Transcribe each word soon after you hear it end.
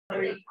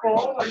really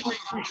full. I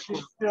think we should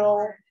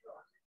still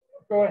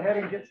go ahead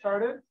and get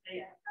started.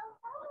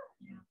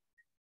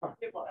 I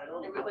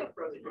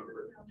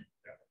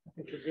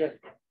think you're good.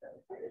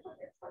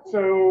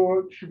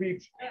 So do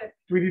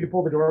we need to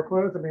pull the door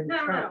closed? I mean, no.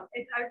 I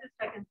was just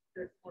checking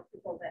there's more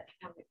people that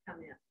want to come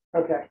in.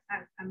 Okay.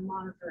 I'm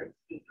monitoring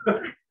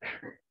people.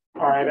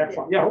 All right,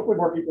 excellent. Yeah, hopefully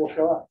more people will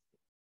show up.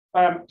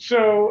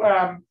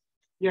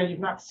 Yeah, you've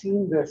not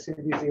seen the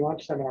CBC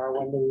lunch seminar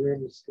when the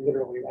room is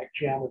literally like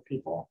jammed with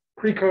people.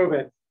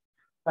 Pre-COVID,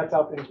 that's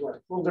how things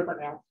work. A little different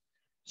now.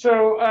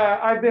 So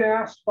I've been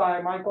asked by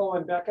Michael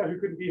and Becca, who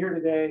couldn't be here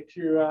today,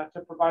 to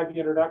provide the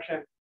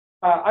introduction.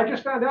 I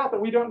just found out that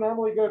we don't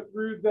normally go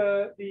through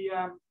the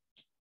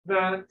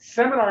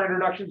seminar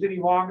introductions any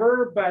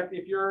longer, but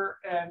if you're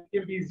an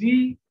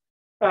MBZ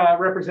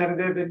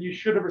representative, then you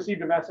should have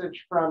received a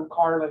message from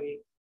Carly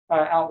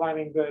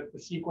outlining the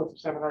sequence of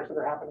seminars that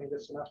are happening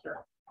this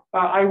semester.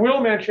 I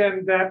will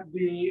mention that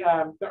the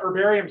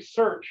herbarium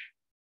search,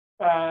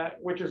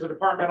 which is a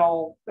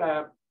departmental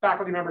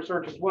faculty member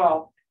search as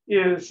well,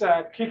 is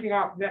kicking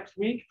off next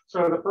week.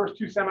 So the first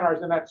two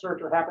seminars in that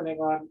search are happening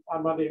on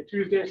Monday and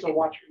Tuesday. So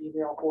watch your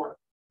email for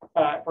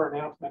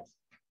announcements.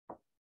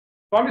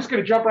 So I'm just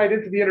going to jump right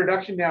into the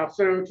introduction now.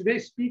 So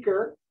today's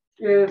speaker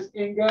is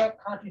Inga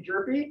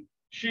Conti-Jerpe.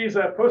 She's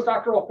a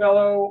postdoctoral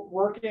fellow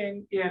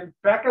working in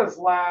Becca's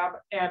lab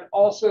and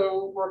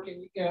also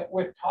working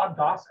with Todd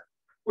Dawson,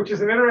 which is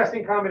an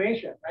interesting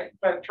combination, right?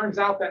 But it turns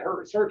out that her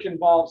research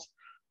involves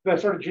the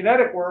sort of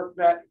genetic work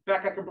that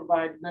Becca can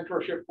provide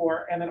mentorship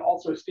for, and then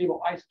also stable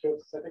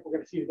isotopes, I think we're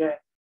going to see today,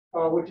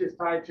 which is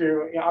tied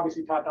to,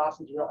 obviously Todd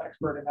Dawson's a real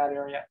expert in that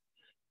area.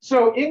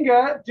 So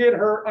Inga did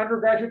her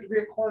undergraduate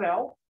degree at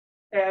Cornell,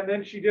 and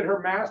then she did her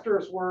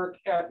master's work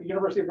at the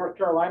University of North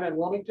Carolina in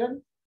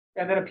Wilmington,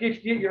 and then a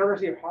PhD at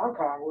University of Hong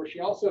Kong, where she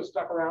also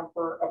stuck around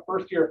for a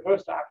first year of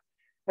postdoc.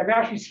 And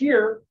now she's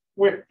here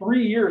with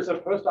 3 years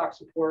of postdoc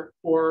support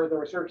for the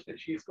research that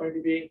she's going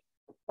to be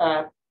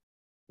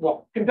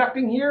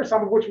conducting here,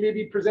 some of which may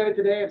be presented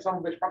today and some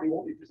of which probably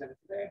won't be presented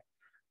today.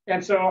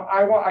 And so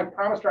I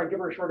promised her I'd give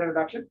her a short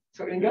introduction.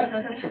 So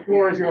Inga, the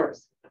floor is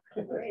yours.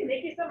 Great.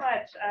 Thank you so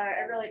much.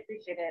 I really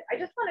appreciate it. I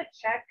just want to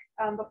check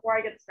before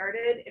I get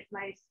started if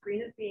my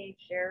screen is being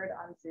shared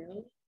on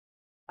Zoom.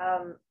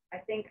 I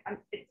think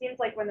it seems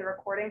like when the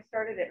recording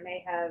started, it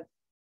may have.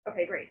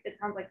 Okay, great. It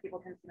sounds like people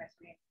can see my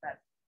screen.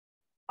 That's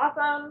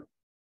awesome.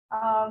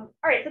 All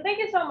right, so thank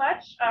you so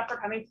much for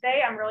coming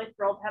today. I'm really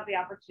thrilled to have the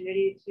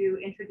opportunity to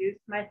introduce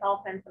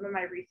myself and some of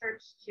my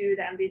research to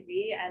the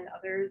MBZ and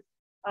others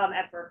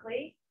at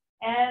Berkeley.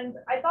 And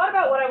I thought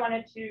about what I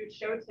wanted to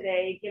show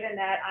today, given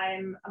that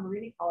I'm a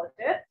marine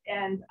ecologist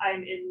and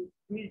I'm in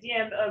the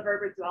Museum of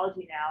Vertebrate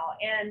Zoology now.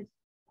 And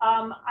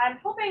I'm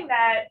hoping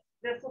that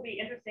this will be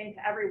interesting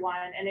to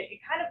everyone, and it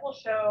kind of will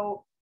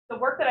show the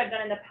work that I've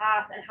done in the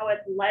past and how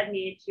it's led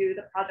me to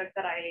the project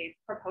that I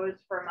proposed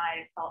for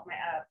my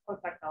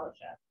postdoc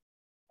fellowship.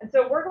 And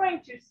so we're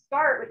going to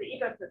start with the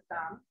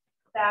ecosystem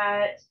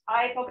that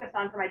I focused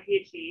on for my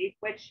PhD,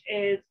 which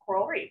is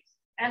coral reefs.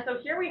 And so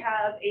here we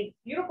have a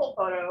beautiful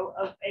photo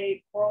of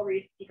a coral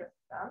reef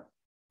ecosystem.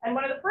 And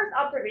one of the first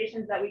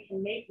observations that we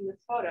can make from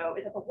this photo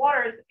is that the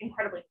water is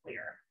incredibly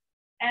clear.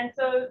 And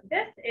so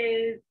this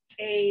is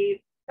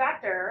a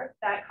factor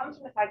that comes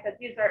from the fact that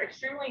these are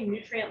extremely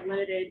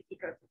nutrient-limited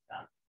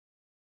ecosystems.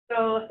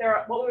 So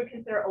they're what we would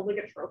consider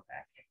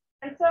oligotrophic.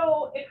 And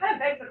so it kind of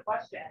begs the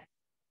question.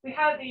 We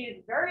have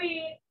these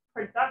very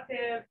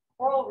productive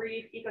coral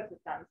reef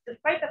ecosystems,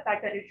 despite the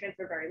fact that nutrients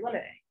are very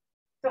limiting.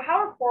 So how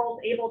are corals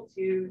able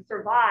to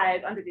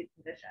survive under these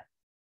conditions?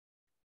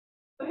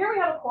 So here we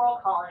have a coral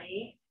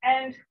colony,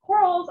 and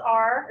corals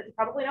are, as you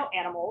probably know,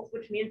 animals,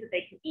 which means that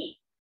they can eat.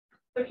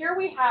 So here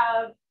we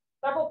have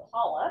several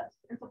polyps,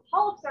 and so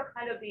polyps are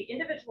kind of the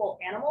individual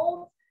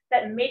animals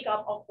that make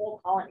up a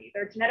whole colony.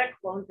 They're genetic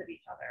clones of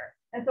each other.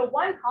 And so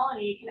one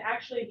colony can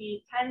actually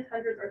be tens,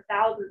 hundreds, or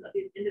thousands of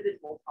these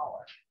individual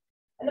polyps.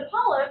 And the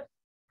polyps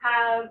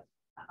have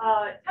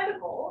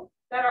tentacles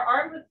that are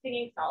armed with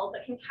stinging cells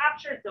that can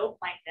capture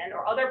zooplankton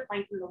or other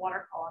plankton in the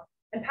water column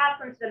and pass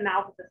them to the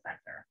mouth of the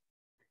center.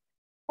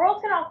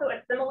 Corals can also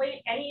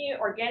assimilate any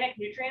organic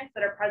nutrients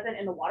that are present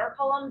in the water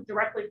column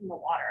directly from the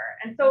water.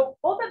 And so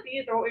both of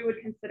these are what we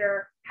would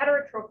consider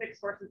heterotrophic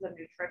sources of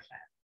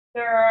nutrition.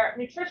 They're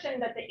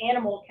nutrition that the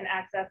animal can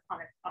access on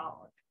its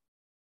own.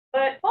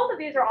 But both of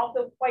these are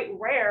also quite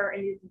rare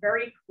in these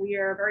very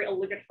clear, very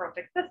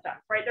oligotrophic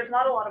systems, right? There's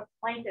not a lot of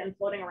plankton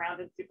floating around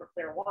in super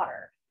clear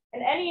water.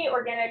 And any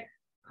organic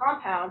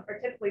compounds are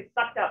typically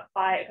sucked up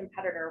by a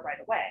competitor right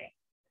away.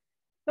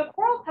 So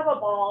corals have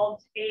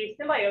evolved a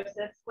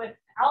symbiosis with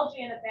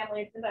algae in the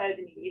family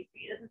Symbioses.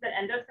 This is an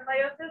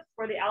endosymbiosis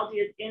where the algae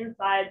is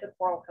inside the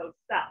coral host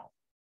cell.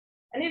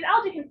 And these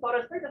algae can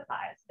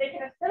photosynthesize. They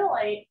can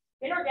assimilate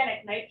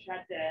inorganic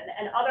nitrogen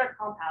and other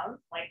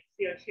compounds like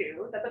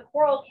CO2 that the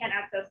coral can't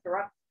access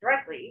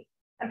directly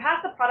and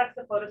pass the products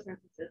of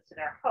photosynthesis to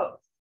their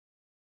host.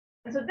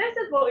 And so this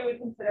is what we would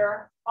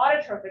consider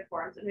autotrophic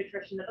forms of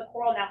nutrition that the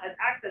coral now has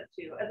access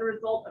to as a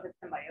result of its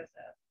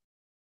symbiosis.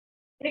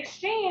 In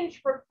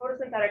exchange for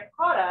photosynthetic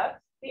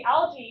products, the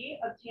algae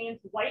obtains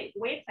waste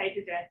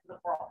nitrogen to the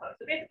coral host.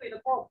 So basically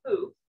the coral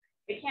poops,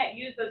 it can't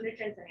use those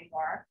nutrients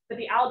anymore, but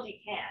the algae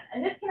can.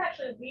 And this can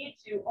actually lead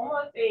to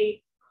almost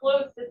a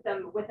closed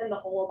system within the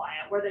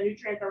holobiont where the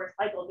nutrients are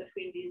recycled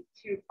between these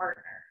two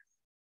partners.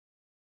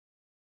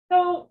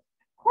 So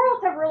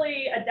corals have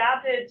really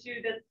adapted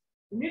to this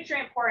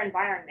nutrient-poor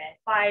environment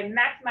by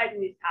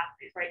maximizing these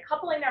pathways, right?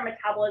 Coupling their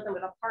metabolism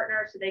with a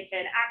partner so they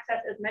can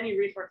access as many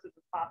resources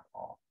as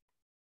possible.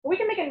 But we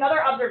can make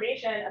another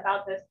observation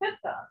about this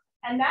system,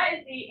 and that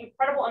is the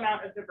incredible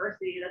amount of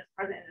diversity that's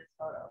present in this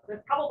photo.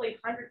 There's probably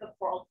hundreds of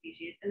coral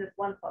species in this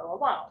one photo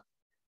alone.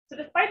 So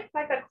despite the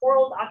fact that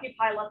corals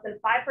occupy less than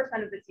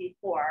 5% of the sea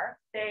floor,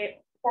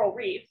 coral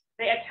reefs,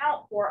 they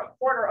account for a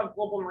quarter of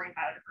global marine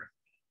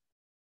biodiversity.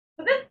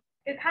 So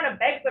this kind of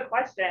begs the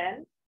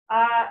question,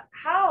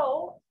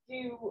 how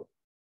do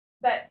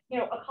that,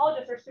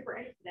 ecologists are super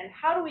interested in,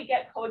 how do we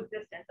get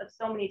coexistence of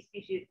so many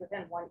species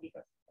within one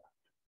ecosystem?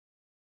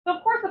 So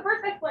of course, the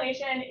first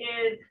explanation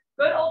is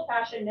good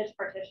old-fashioned niche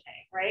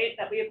partitioning, right?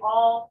 That we've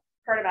all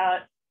heard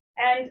about.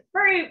 And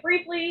very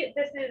briefly,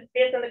 this is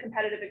based on the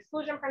competitive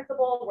exclusion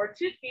principle, where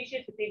two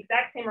species with the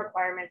exact same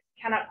requirements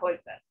cannot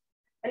coexist.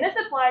 And this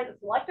applies a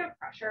selective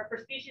pressure for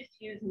species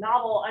to use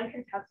novel,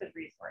 uncontested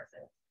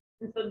resources.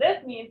 And so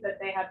this means that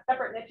they have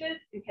separate niches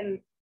and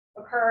can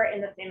occur in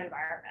the same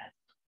environment.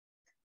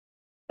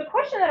 The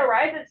question that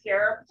arises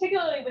here,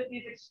 particularly with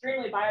these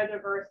extremely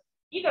biodiverse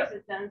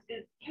ecosystems,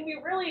 is can we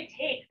really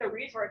take the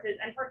resources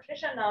and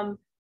partition them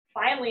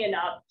finely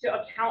enough to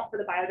account for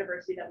the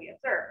biodiversity that we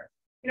observe?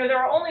 There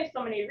are only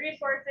so many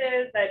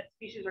resources that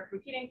species are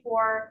competing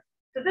for.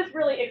 Does this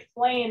really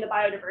explain the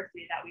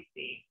biodiversity that we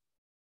see?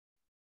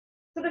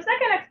 So the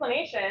second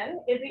explanation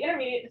is the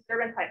intermediate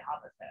disturbance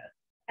hypothesis.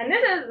 And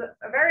this is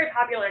a very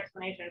popular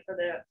explanation for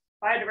the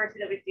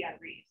biodiversity that we see on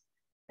reefs.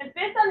 It's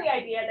based on the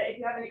idea that if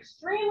you have an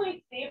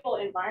extremely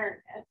stable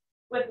environment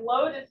with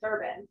low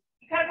disturbance,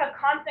 you kind of have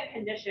constant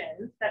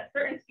conditions that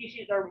certain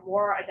species are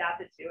more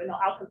adapted to, and they'll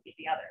outcompete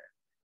the others.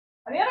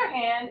 On the other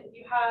hand, if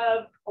you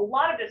have a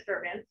lot of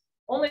disturbance,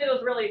 only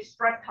those really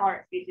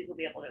stress-tolerant species will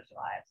be able to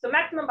survive. So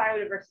maximum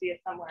biodiversity is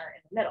somewhere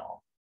in the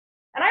middle.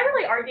 And I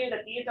really argue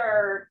that these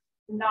are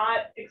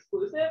not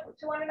exclusive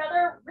to one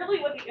another. Really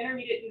what the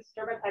intermediate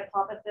disturbance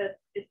hypothesis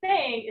is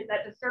saying is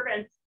that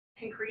disturbance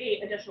can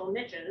create additional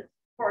niches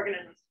for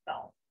organisms to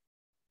fill.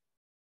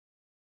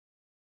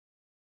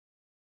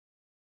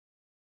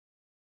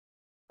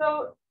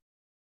 So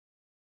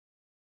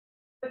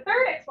the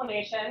third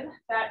explanation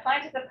that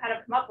scientists have kind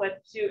of come up with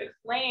to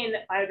explain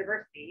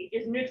biodiversity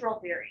is neutral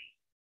theory.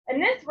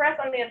 And this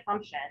rests on the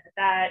assumption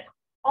that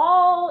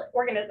all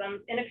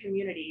organisms in a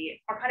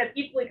community are kind of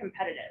equally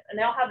competitive, and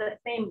they all have the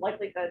same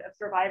likelihood of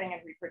surviving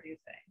and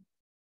reproducing.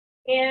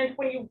 And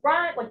when you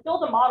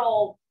build a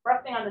model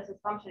resting on this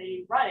assumption and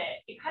you run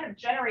it, it kind of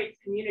generates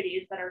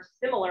communities that are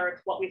similar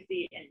to what we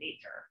see in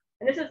nature.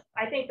 And this is,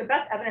 I think, the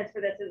best evidence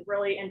for this is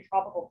really in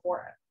tropical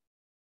forests.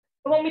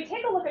 But when we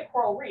take a look at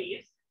coral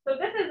reefs, so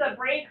this is a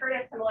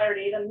Bray-Curtis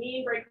similarity, the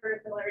mean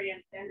Bray-Curtis similarity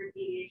and standard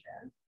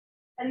deviation.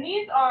 And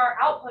these are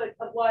outputs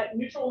of what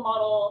neutral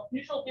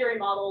theory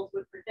models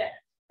would predict.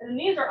 And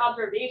these are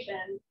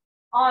observations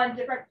on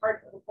different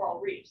parts of the coral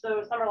reef.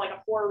 So some are like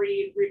a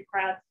four-reef, reef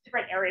crest,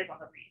 different areas on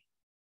the reef.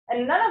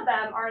 And none of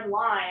them are in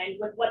line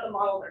with what the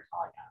models are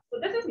telling us. So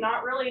this is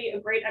not really a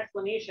great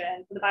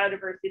explanation for the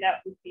biodiversity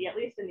that we see, at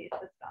least in these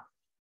systems.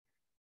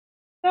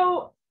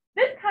 So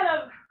this kind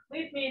of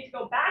leads me to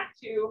go back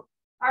to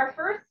our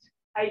first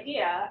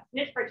idea,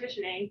 niche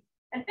partitioning,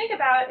 and see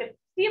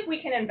if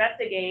we can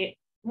investigate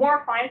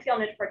more fine-scale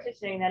niche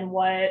partitioning than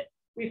what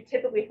we've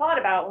typically thought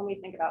about when we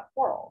think about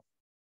corals.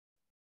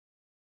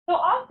 So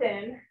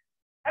often,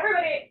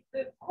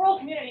 the coral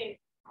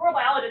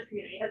biologist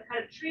community has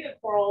kind of treated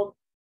corals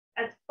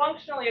as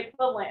functionally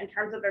equivalent in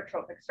terms of their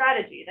trophic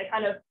strategy. They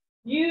kind of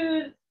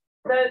use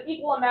the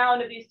equal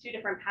amount of these two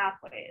different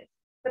pathways.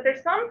 But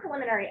there's some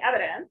preliminary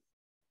evidence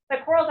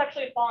that corals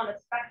actually fall on a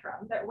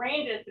spectrum that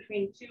ranges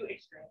between two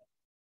extremes.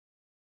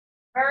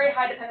 Very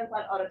high dependence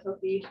on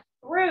autotrophy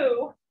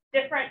through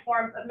different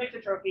forms of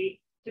mixotrophy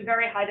to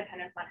very high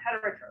dependence on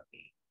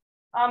heterotrophy.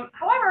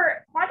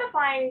 However,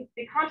 quantifying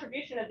the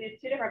contribution of these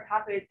two different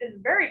pathways is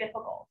very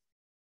difficult.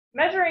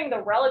 Measuring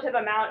the relative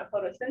amount of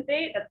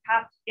photosynthate that's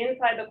passed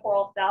inside the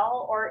coral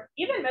cell, or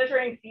even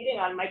measuring feeding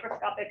on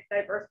microscopic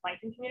diverse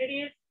plankton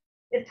communities,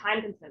 is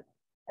time-consuming.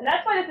 And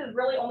that's why this has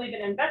really only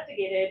been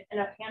investigated in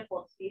a handful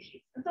of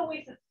species. And so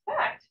we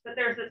suspect that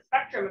there's a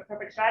spectrum of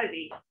trophic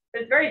strategy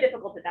that's very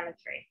difficult to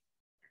demonstrate.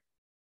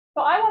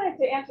 So I wanted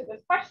to answer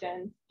this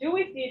question: do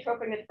we see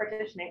trophic niche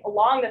partitioning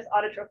along this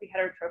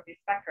autotrophy-heterotrophy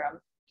spectrum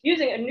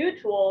using a new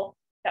tool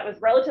that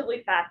was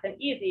relatively fast and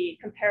easy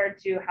compared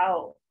to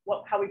how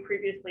we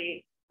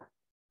previously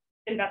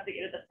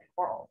investigated this in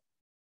corals?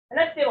 And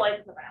that's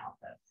stabilization of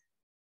analysis.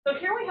 So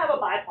here we have a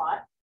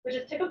biplot, which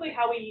is typically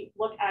how we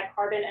look at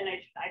carbon and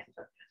nitrogen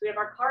isotopes. So we have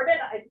our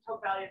carbon isotope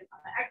values on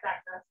the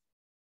x-axis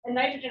and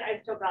nitrogen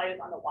isotope values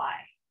on the y.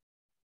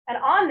 And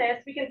on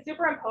this, we can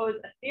superimpose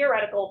a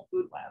theoretical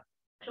food web.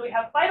 So we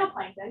have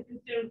phytoplankton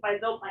consumed by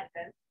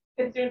zooplankton,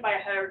 consumed by a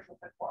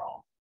heterotrophic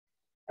coral.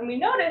 And we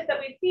notice that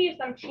we see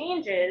some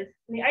changes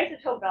in the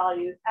isotope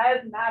values as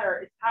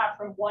matter is passed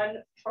from one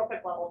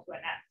trophic level to the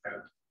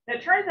next. And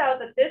it turns out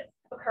that this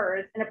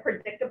occurs in a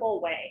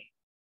predictable way.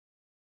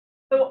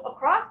 So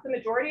across the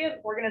majority of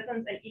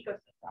organisms and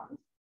ecosystems,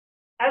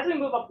 as we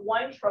move up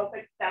one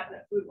trophic step in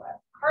a food web,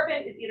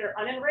 carbon is either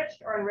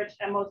unenriched or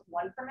enriched at most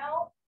 1 per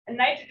mil, and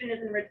nitrogen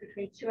is enriched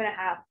between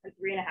 2.5 and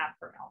 3.5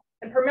 per mil.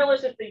 And per mil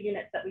is just the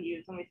units that we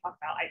use when we talk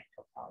about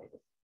isotope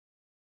values.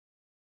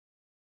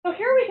 So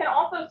here we can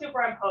also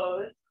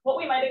superimpose what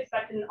we might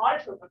expect in an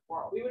autotrophic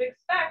coral. We would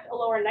expect a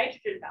lower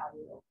nitrogen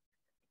value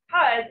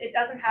because it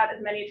doesn't have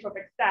as many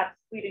trophic steps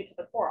leading to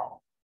the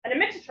coral. And a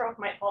mixotroph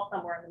might fall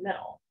somewhere in the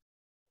middle.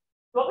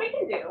 So what we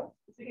can do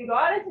is we can go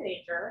out into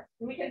nature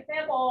and we can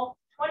sample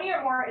 20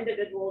 or more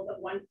individuals of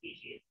one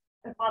species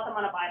and plot them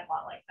on a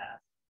biplot like this.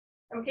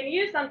 And we can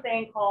use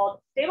something called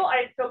stable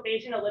isotope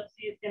Bayesian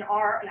ellipses in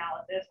our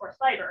analysis, or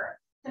SIBR,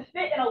 to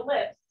fit an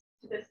ellipse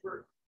to this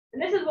group.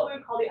 And this is what we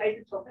would call the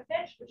isotopic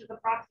niche, which is a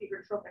proxy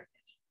for trophic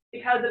niche,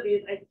 because of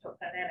these isotope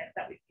dynamics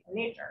that we see in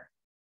nature.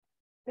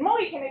 And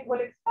what we would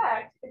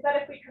expect is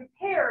that if we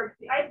compared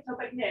the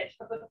isotopic niche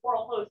of the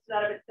coral host to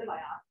that of its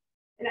symbiont,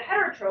 in a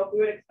heterotroph, we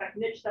would expect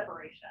niche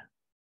separation.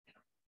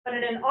 But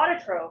in an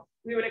autotroph,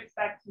 we would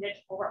expect niche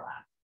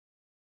overlap.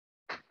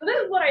 So this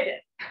is what I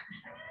did.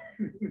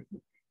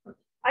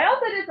 I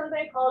also did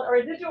something called a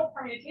residual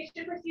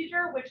permutation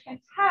procedure, which can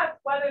test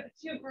whether the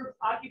two groups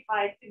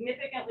occupy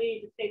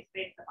significantly distinct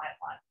space in the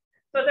biplot.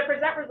 So as I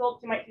present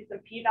results, you might see some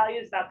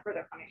p-values. That's where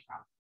they're coming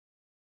from.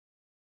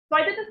 So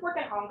I did this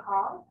work in Hong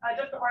Kong,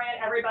 just to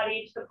orient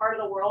everybody to the part of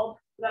the world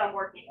that I'm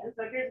working in.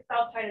 So here's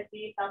South China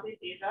Sea,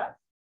 Southeast Asia.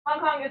 Hong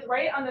Kong is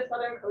right on the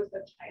southern coast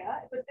of China.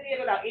 It's a city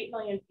of about 8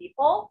 million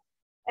people,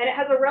 and it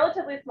has a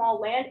relatively small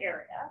land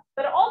area,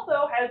 but it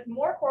also has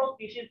more coral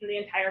species than the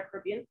entire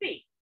Caribbean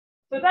Sea.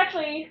 So it's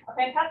actually a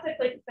fantastic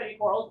place to study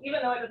corals,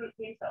 even though it doesn't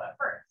seem so at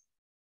first.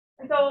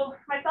 And so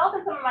myself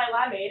and some of my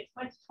lab mates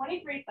went to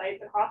 23 sites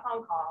across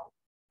Hong Kong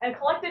and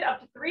collected up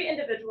to 3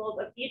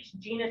 individuals of each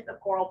genus of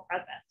coral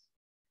present.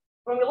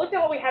 When we looked at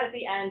what we had at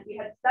the end, we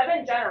had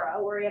 7 genera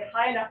where we had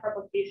high enough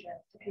replication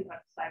to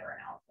conduct SIBR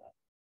analysis.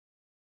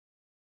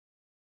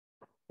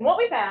 And what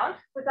we found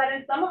was that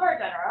in some of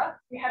our genera,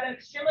 we had an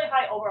extremely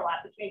high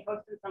overlap between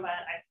host and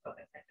symbiont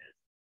isotopic niches,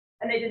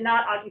 and they did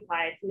not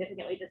occupy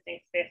significantly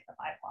distinct space in the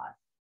biplot.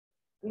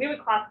 And we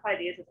would classify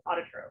these as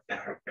autotrophs.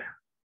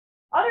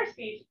 Other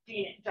species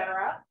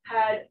genera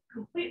had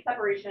complete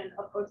separation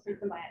of host and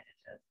symbiont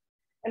niches,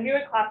 and we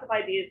would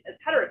classify these as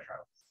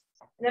heterotrophs.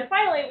 And then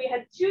finally, we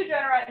had 2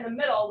 genera in the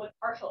middle with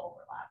partial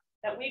overlap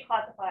that we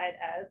classified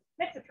as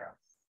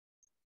mixotrophs.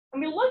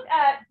 And we looked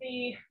at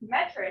the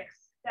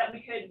metrics that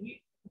we could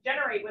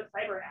generate with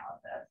SIBR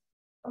analysis,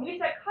 and we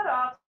set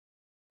cutoffs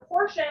a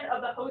portion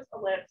of the host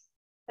ellipse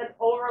that's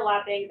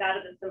overlapping that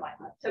of the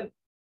symbiont to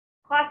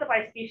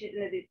classify species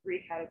into these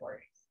 3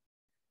 categories.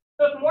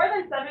 So if more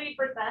than 70%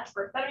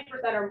 or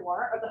 70% or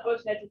more of the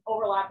host niche is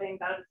overlapping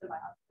that of the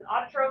symbiont, it's an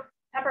autotroph,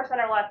 10%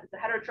 or less, it's a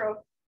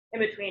heterotroph, in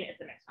between,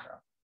 it's a mixotroph.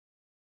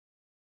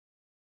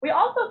 We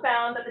also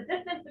found that the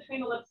distance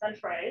between ellipse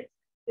centroids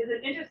is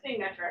an interesting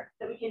metric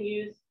that we can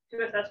use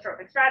to assess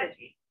trophic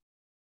strategy.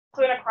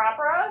 So in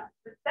Acropora,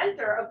 the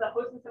center of the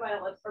host and symbiont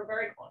ellipse are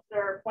very close.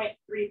 They're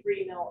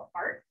 0.33 mil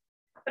apart.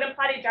 But in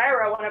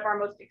Platygyra, one of our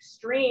most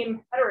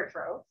extreme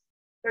heterotrophs,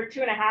 they're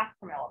 2.5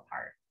 per mil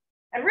apart.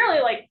 And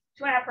really, like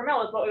 2.5 per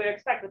mil is what we would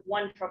expect with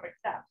one trophic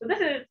step. So this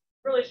is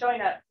really showing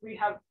that we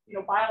have,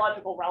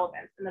 biological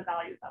relevance in the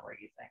values that we're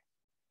using.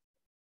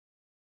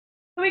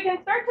 So we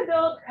can start to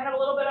build kind of a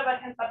little bit of a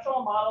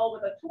conceptual model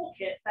with a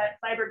toolkit that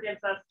SIBR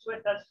gives us to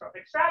assess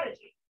trophic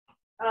strategy.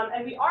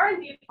 And we are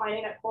indeed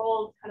finding that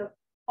corals kind of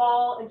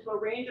fall into a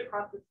range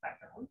across the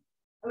spectrum.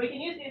 And we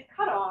can use these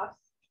cutoffs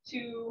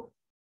to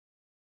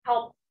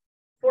help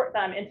sort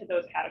them into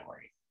those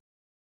categories.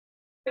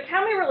 But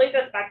can we relate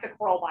this back to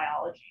coral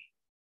biology?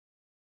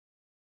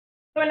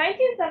 So in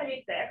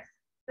 1976,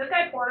 this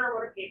guy Porter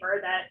wrote a paper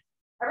that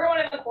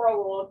everyone in the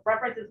coral world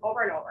references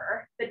over and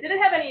over that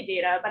didn't have any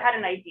data, but had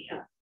an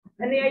idea.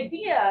 And the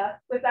idea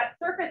was that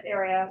surface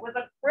area was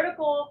a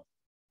critical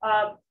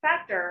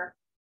factor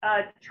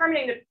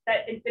determining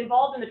that it's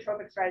involved in the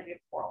trophic strategy of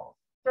corals,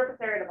 surface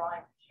area to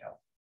volume ratio.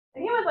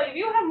 And he was like, if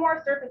you have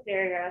more surface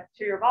area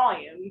to your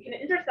volume, you can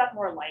intercept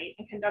more light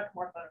and conduct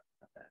more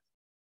photosynthesis.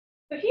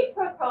 So he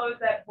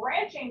proposed that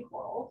branching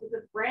corals, with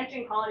this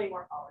branching colony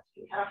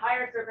morphology, had a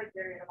higher surface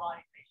area to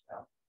volume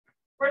ratio,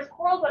 whereas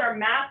corals that are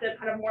massive,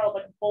 kind of more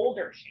like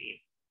boulder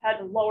shape,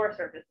 had lower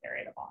surface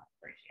area to volume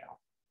ratio.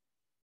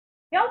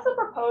 He also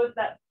proposed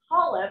that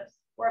polyps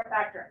were a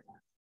factor in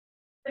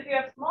this. If you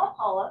have small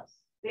polyps,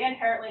 they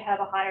inherently have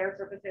a higher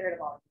surface area to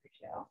volume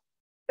ratio.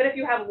 But if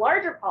you have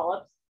larger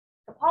polyps,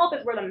 the polyp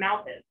is where the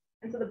mouth is.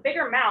 And so the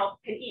bigger mouth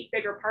can eat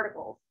bigger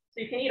particles.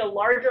 So you can eat a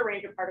larger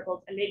range of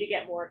particles and maybe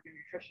get more of your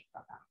nutrition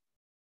from them.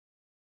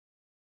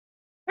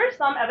 There's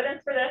some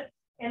evidence for this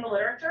in the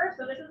literature.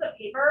 So this is a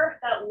paper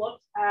that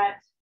looked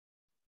at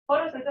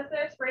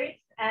photosynthesis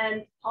rates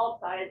and polyp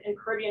size in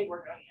Caribbean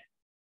gorgonians.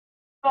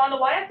 So on the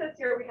y-axis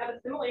here, we have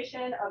a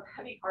simulation of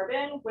heavy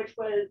carbon, which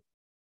was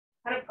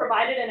kind of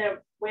provided in a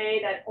way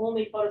that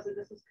only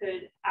photosynthesis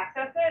could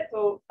access it.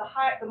 So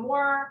the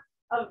more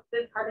of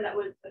this carbon that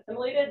was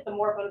assimilated, the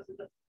more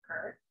photosynthesis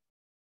occurred.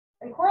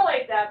 And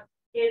correlate depth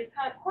is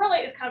kind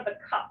of the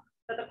cup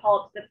that the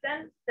polyp sits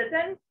in.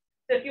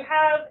 So if you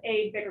have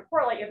a bigger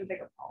correlate, you have a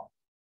bigger polyp.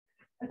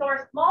 And so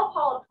our small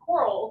polyp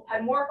corals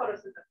had more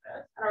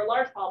photosynthesis, and our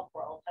large polyp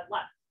corals had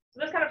less. So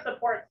this kind of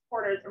supports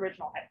Porter's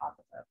original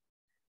hypothesis.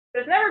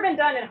 But it's never been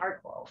done in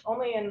hard corals,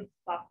 only in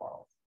soft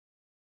corals.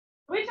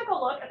 So we took a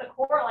look at the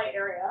correlate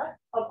area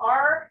of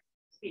our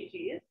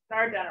species,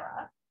 our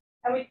genera,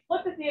 and we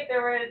looked to see if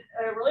there was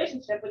a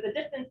relationship with the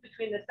distance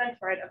between the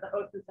centroid of the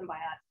host and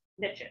symbiont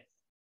niches.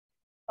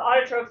 The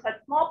autotrophs had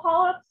small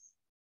polyps,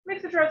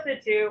 mixotrophs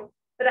did too,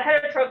 but the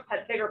heterotrophs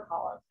had bigger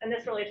polyps, and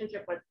this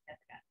relationship was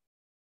significant.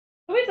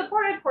 So we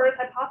supported Porter's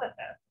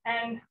hypothesis,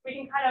 and we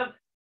can kind of,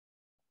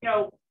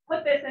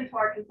 put this into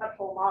our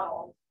conceptual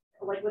models,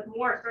 like with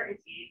more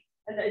certainty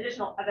and the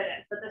additional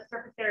evidence that the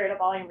surface area to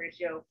volume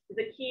ratio is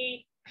a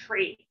key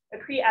trait, a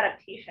key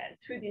adaptation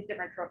to these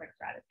different trophic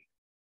strategies.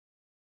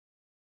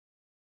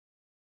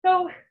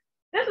 So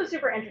this was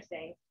super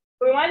interesting,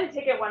 but we wanted to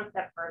take it one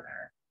step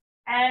further.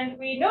 And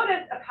we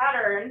noticed a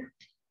pattern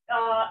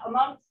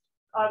amongst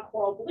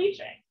coral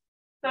bleaching.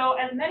 So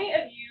as many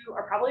of you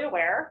are probably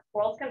aware,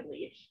 corals can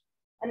bleach.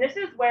 And this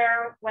is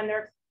where, when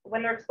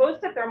they're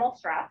exposed to thermal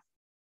stress,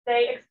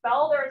 they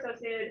expel their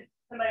associated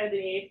symbiotic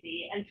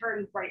AAC and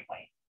turn bright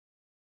white.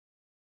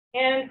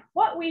 And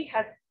what we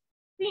have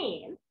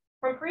seen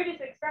from previous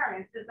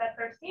experiments is that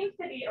there seems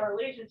to be a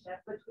relationship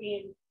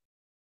between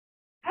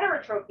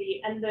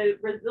heterotrophy and the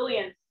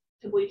resilience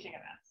to bleaching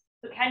events.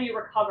 So can you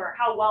recover,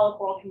 how well a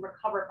coral can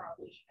recover from a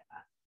bleaching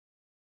event?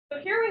 So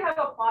here we have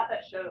a plot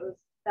that shows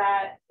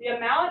that the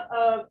amount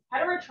of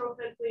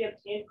heterotrophically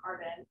obtained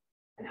carbon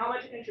and how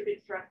much it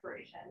contributes to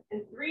respiration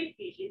in 3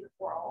 species of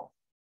coral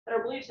that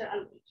are bleached and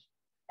unbleached.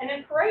 And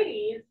in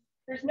Parietes,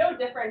 there's no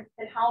difference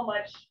in how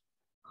much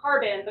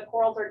carbon the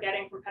corals are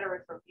getting from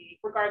heterotrophy,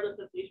 regardless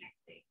of bleaching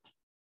state.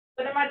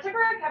 But in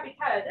Integrative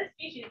capitata, this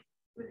species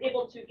was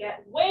able to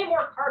get way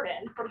more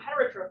carbon from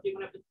heterotrophy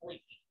when it was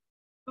bleached.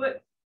 So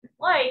it's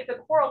like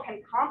the coral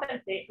can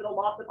compensate for the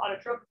loss of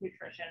autotrophic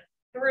nutrition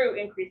through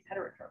increased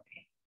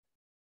heterotrophy.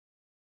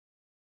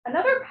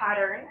 Another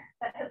pattern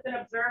that has been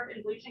observed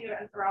in bleaching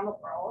events around the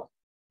world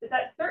is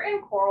that certain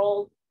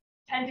corals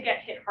tend to get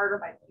hit harder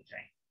by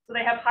bleaching. So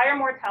they have higher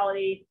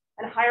mortality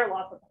and higher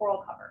loss of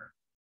coral cover.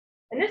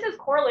 And this is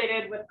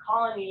correlated with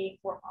colony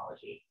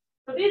morphology.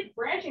 So these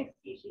branching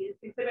species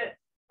exhibit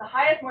the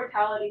highest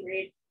mortality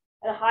rate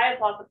and the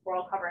highest loss of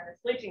coral cover in this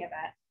bleaching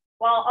event,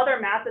 while other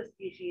massive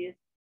species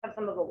have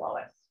some of the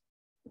lowest.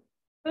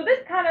 So this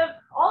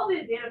all of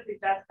these data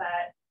suggest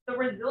that the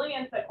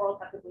resilience that corals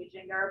have to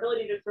bleaching, their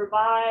ability to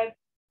survive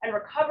and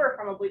recover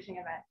from a bleaching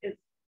event is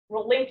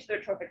linked to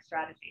their trophic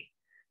strategy.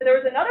 But there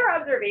was another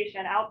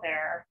observation out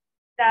there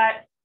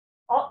that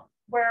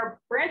where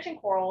branching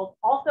corals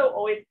also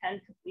always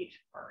tend to bleach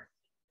first.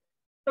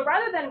 So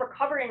rather than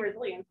recovering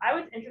resilience, I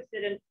was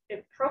interested in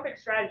if trophic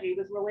strategy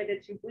was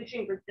related to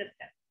bleaching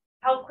resistance,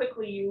 how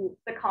quickly you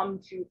succumb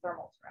to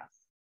thermal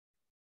stress.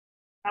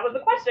 That was the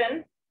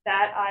question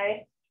that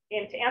I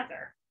aimed to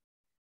answer.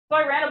 So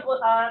I ran a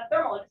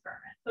thermal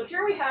experiment. So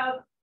here we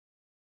have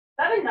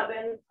 7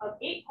 nubbins of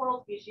 8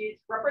 coral species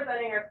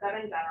representing our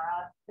 7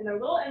 genera in their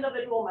little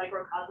individual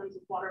microcosms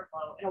of water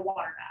flow in a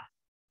water bath.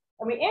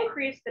 And we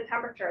increased the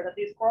temperature that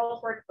these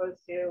corals were exposed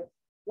to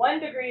 1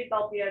 degree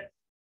Celsius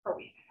per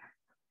week.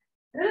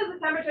 This is the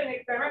temperature in the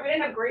experiment. We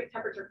didn't have great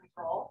temperature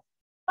control,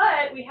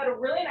 but we had a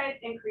really nice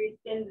increase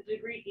in the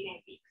degree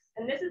heating peaks.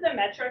 And this is a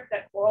metric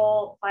that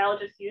coral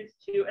biologists use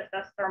to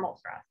assess thermal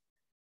stress.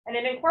 And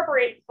it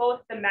incorporates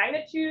both the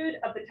magnitude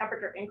of the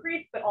temperature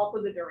increase, but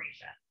also the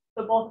duration.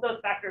 So both of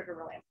those factors are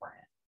really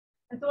important.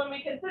 And so when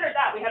we considered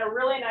that, we had a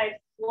really nice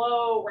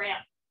slow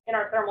ramp in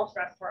our thermal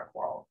stress to our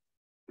corals.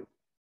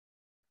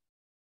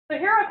 So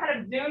here I kind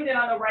of zoomed in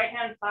on the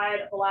right-hand side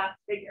of the last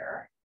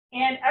figure.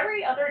 And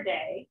every other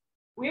day,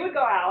 we would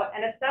go out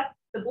and assess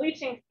the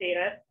bleaching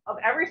status of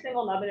every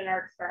single nubbin in our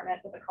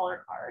experiment with a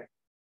color card.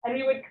 And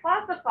we would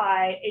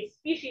classify a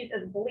species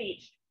as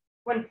bleached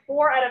when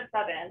 4 out of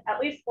 7, at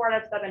least 4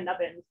 out of 7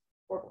 nubbins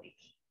were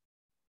bleached.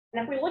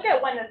 And if we look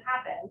at when this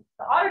happened,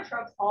 the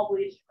autotrophs all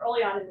bleached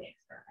early on in the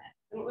experiment.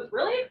 And what was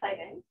really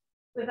exciting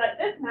was that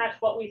this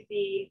matched what we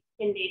see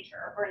in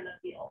nature or in the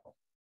field.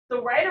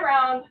 So right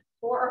around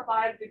 4 or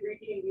 5 degree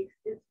heating weeks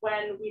is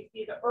when we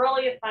see the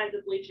earliest signs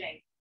of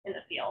bleaching in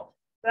the field.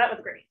 So that was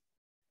great.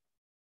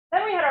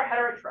 Then we had our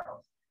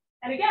heterotrophs.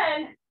 And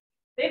again,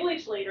 they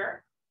bleach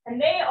later, and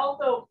they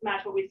also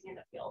match what we see in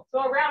the field.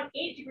 So around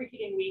 8 degree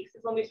heating weeks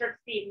is when we start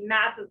to see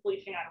massive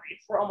bleaching on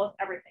reefs where almost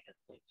everything is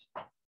bleached.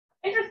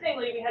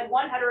 Interestingly, we had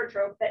one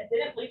heterotroph that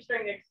didn't bleach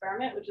during the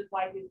experiment, which is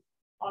why he's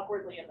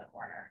awkwardly in the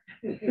corner.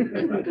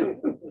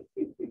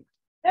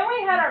 Then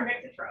we had our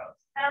mixotrophs.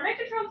 And our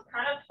mixotrophs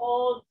kind of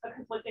told a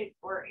conflicting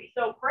story.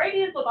 So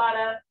Parietes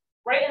lobata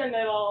right in the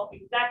middle,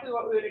 exactly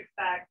what we would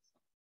expect.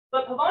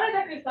 But Pavona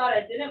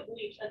decussata didn't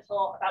bleach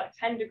until about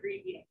 10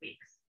 degree heating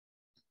weeks.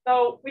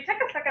 So we took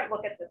a second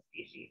look at this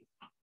species.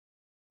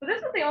 So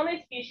this is the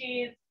only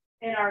species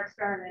in our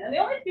experiment, and the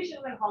only species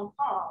in Hong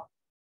Kong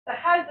that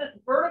has this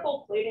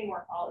vertical plating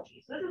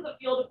morphology. So this is the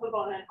field of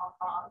Pavona in Hong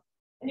Kong.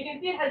 And you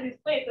can see it has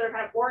these plates that are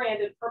kind of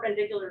oriented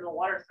perpendicular to the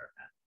water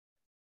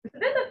surface. So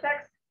this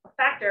affects a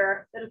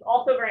factor that is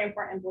also very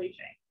important in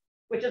bleaching,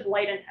 which is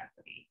light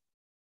intensity.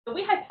 So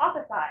we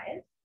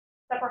hypothesized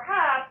that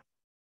perhaps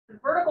the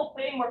vertical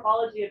plating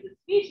morphology of the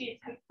species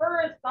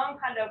confers some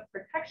kind of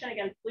protection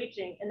against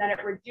bleaching in that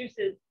it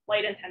reduces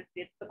light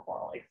intensity that the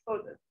coral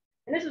exposes.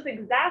 And this was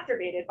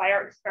exacerbated by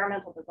our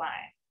experimental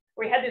design,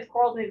 where we had these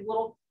corals in these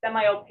little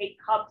semi-opaque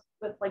cups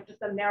with like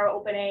just a narrow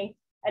opening,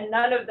 and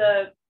none of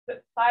the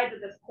sides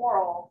of this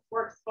coral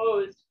were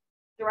exposed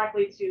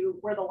directly to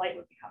where the light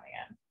would be coming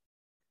in.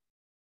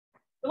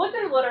 We looked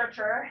in the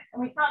literature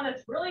and we found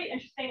this really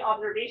interesting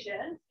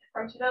observation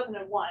from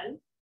 2001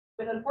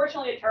 with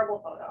unfortunately a terrible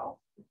photo.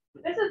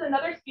 This is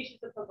another species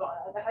of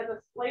Pavona that has a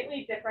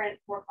slightly different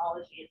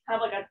morphology. It's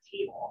kind of like a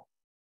table.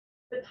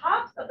 The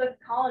tops of the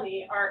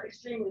colony are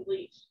extremely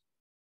bleached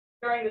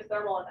during this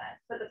thermal event,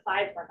 but the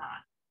sides are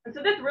not. And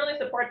so this really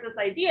supports this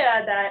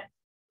idea that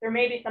there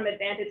may be some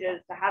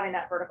advantages to having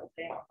that vertical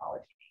plating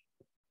morphology.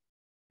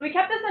 So we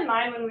kept this in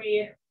mind when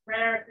we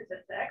ran our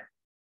statistics.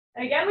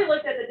 And again, we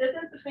looked at the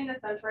distance between the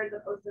centroids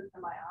of host and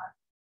symbiont,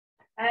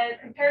 and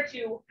compared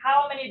to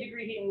how many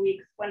degree heating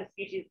weeks when a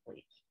species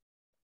bleached.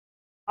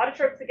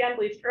 Autotrophs again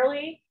bleached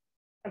early.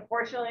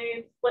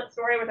 Unfortunately, split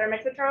story with our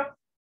mixotrophs.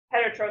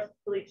 Heterotrophs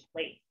bleached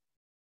late.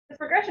 This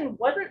progression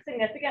wasn't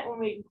significant when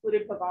we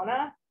included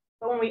Pavona,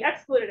 but when we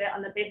excluded it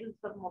on the basis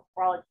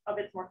of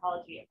its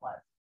morphology, it was.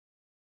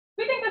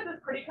 We think this is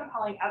pretty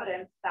compelling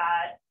evidence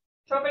that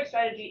trophic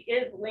strategy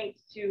is linked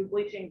to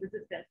bleaching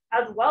resistance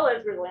as well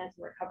as resilience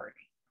and recovery.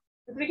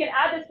 So we can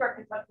add this to our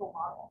conceptual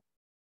model.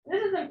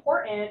 This is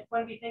important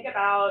when we think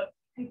about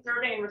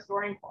conserving and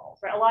restoring corals,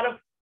 right? A lot of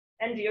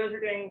NGOs are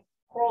doing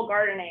coral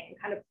gardening,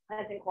 kind of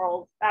planting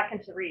corals back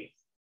into reefs.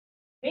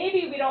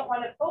 Maybe we don't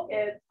want to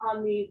focus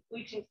on these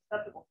bleaching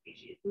susceptible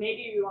species.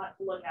 Maybe we want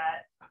to look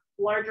at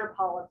larger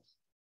polyps,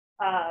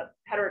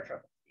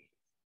 heterotrophic species.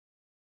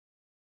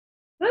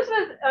 This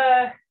was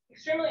an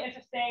extremely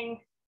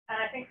interesting and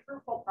I think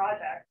fruitful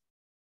project.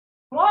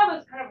 While I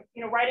was kind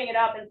of writing it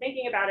up and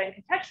thinking about it and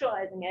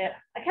contextualizing it,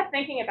 I kept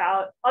thinking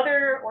about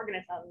other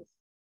organisms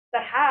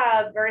that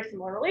have very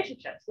similar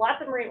relationships.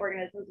 Lots of marine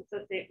organisms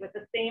associate with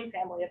the same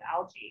family of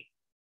algae.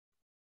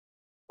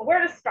 But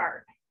where to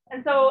start?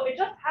 And so it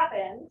just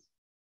happened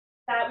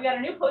that we got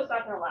a new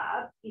postdoc in our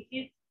lab,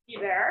 Isis,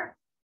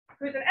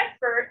 who's an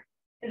expert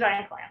in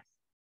giant clams.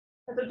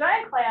 And so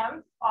giant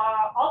clams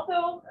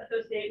also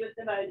associate with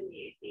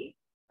symbioses,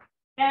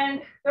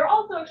 and they're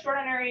also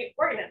extraordinary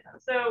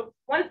organisms. So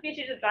one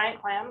species of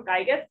giant clam,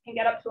 Gygus, can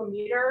get up to 1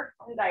 meter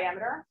in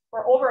diameter,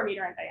 or over 1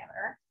 meter in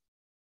diameter.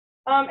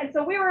 And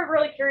so we were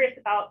really curious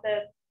about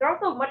this. They're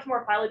also much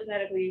more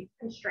phylogenetically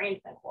constrained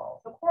than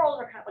corals. So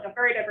corals are kind of like a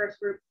very diverse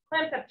group.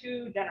 Clams have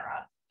 2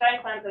 genera.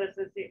 Giant clams that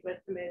associate with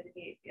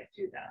symbioses have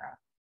 2 genera.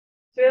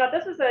 So we thought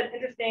this was an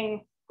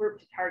interesting group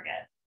to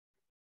target.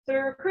 So we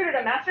recruited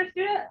a master's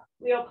student,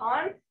 Leo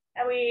Pons,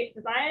 and we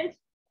designed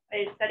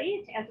a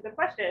study to answer the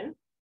question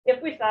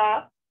if we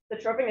saw the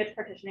trophic niche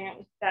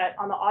partitioning that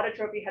on the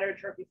autotrophy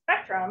heterotrophy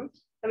spectrum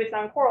that we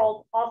saw in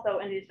corals also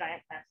in these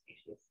giant plant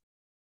species.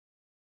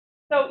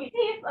 So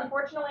Isis,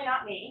 unfortunately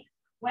not me,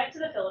 went to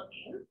the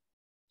Philippines.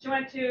 She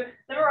went to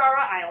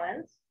Semirara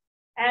Islands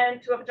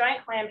and to a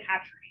giant clam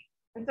hatchery.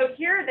 And so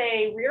here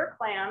they rear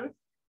clams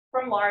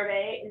from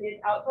larvae in these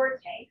outdoor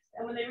tanks.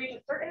 And when they reach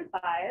a certain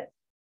size,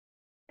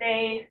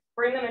 they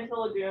bring them into the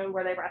lagoon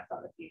where they rest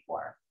on the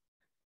seafloor.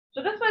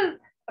 So this was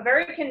a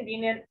very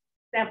convenient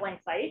sampling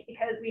site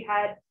because we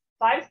had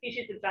 5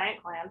 species of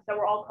giant clams that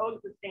were all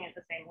coexisting at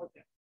the same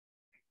lagoon.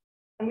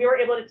 And we were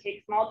able to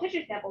take small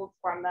tissue samples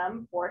from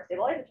them for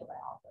stable isotope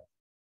analysis.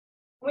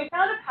 And we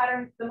found a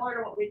pattern similar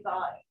to what we saw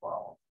in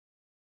corals.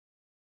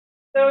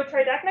 So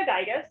Tridecna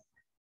gygus,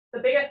 the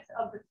biggest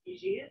of the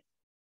species,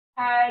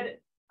 had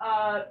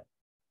about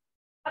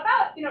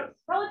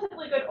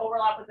relatively good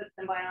overlap with its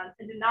symbionts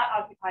and did not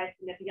occupy a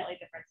significantly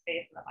different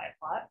space in the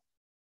bioplot.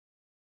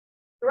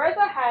 The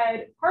Reza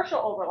had partial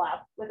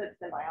overlap with its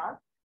symbionts,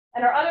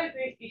 and our other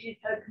 3 species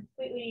had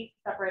completely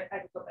separate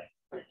isotopic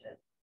positions.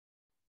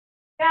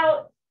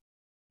 Now,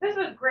 this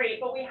was great,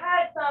 but we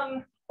had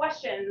some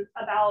questions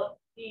about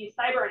the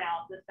cyber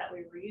analysis that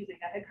we were using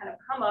that had kind of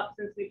come up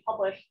since we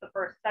published the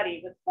first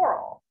study with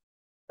coral.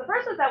 The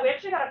first is that we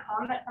actually got a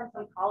comment from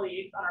some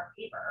colleagues on our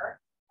paper,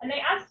 and they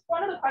asked,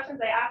 one of the questions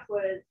they asked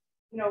was,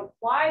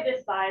 why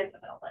this size of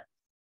an ellipse?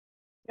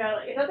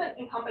 It doesn't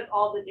encompass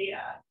all the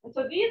data. And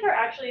so these are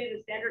actually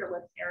the standard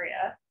ellipse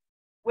area,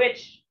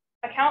 which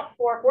account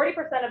for 40%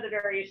 of the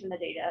variation in the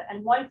data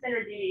and 1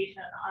 standard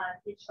deviation on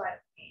each side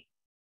of the mean.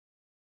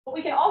 But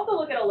we can also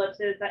look at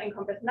ellipses that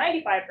encompass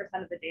 95%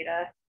 of the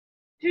data,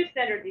 2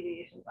 standard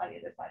deviations on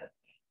either side of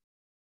the mean.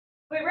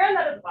 So we ran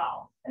that as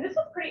well. And this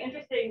was pretty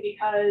interesting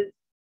because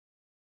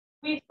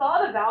we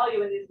saw the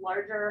value in these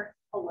larger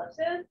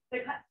ellipses.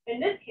 In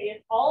this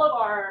case, all of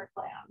our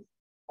clams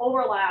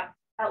overlap,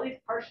 at least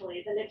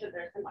partially, the niche of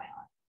their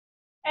symbiont.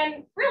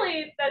 And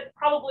really, that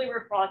probably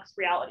reflects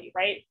reality,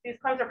 right? These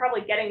clams are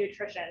probably getting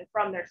nutrition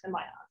from their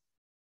symbionts.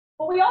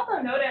 But we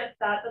also noticed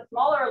that the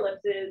smaller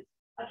ellipses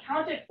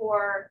accounted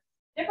for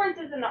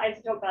differences in the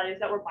isotope values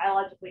that were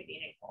biologically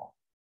meaningful.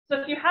 So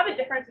if you have a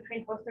difference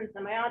between host and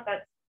symbiont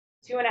that's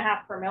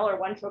 2.5 per mil or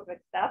 1 trophic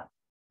step,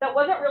 that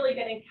wasn't really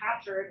getting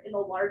captured in the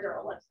larger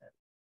ellipses.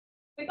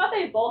 We thought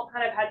they both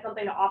kind of had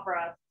something to offer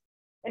us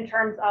in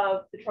terms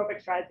of the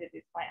trophic strategy of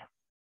these plants.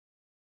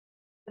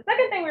 The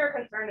second thing we were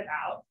concerned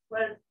about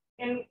was,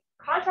 in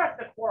contrast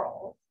to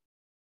corals,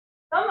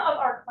 some of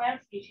our clam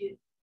species,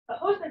 the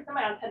host and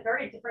symbionts had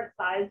very different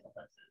sized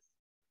ellipses.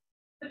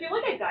 So if you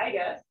look at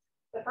Gygus,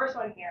 the first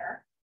one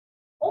here,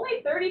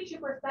 only 32%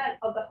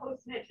 of the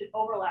host niche is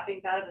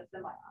overlapping that of the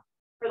symbiont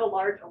for the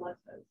large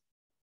ellipses.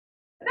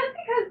 But that's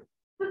because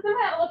the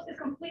symbiont ellipse is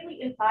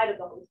completely inside of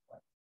the host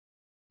ellipse.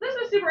 This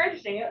was super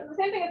interesting. It was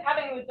the same thing as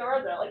happening with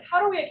Doryza. Like,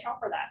 how do we account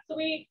for that? So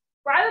we,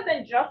 rather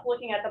than just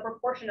looking at the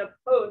proportion of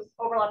hosts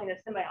overlapping the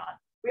symbiont,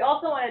 we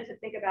also wanted to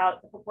think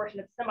about the proportion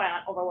of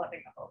symbiont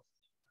overlapping the host.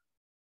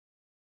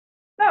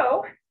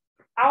 So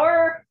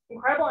our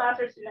incredible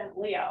master student,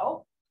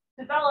 Leo,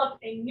 developed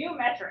a new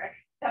metric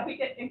that we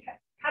could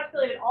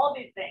encapsulate all of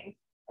these things,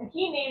 and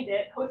he named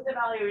it Host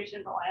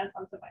Evaluation Reliance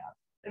on Symbionts,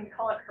 and we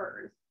call it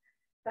HERS,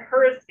 the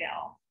HERS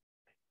scale.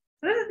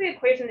 So this is the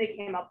equation they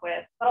came up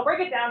with, but I'll break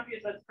it down for you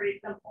so it's pretty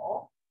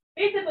simple.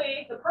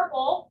 Basically, the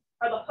purple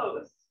are the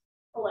hosts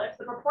ellipse,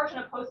 the proportion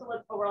of host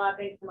ellipse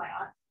overlapping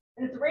symbiont,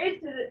 and it's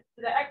raised to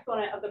the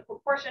exponent of the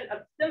proportion of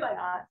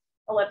symbiont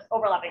ellipse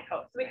overlapping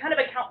host. So we kind of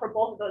account for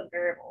both of those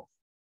variables.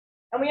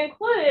 And we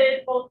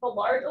included both the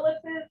large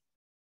ellipses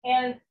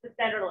and the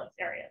standard ellipse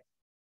areas.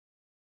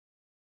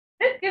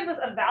 This gives us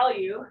a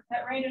value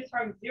that ranges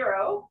from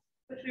 0,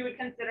 which we would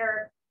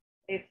consider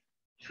a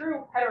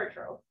true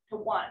heterotroph, to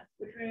 1,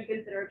 which we would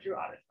consider a true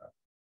autotroph.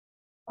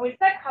 And we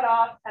set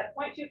cutoffs at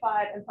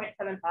 0.25 and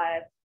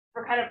 0.75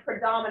 for kind of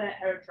predominant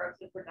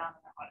heterotrophs and predominant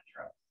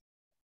autotrophs.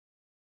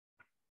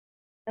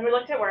 And we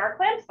looked at where our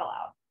clams fell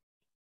out.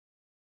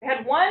 We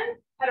had one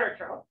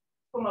heterotroph,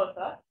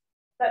 Formosa,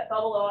 that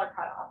fell below our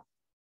cutoff.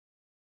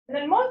 And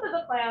then most of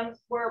the clams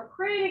were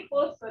pretty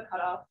close to the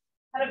cutoff,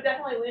 kind of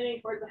definitely leaning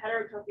towards the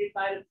heterotrophy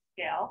side of the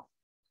scale.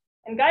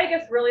 And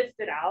Gygus really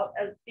stood out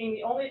as being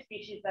the only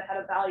species that had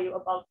a value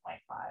above 0.5.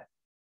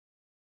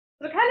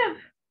 So to kind of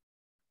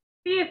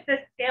see if this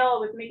scale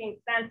was making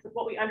sense of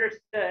what we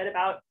understood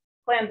about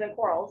clams and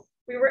corals,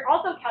 we were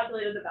also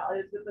calculated the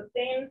values with the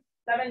same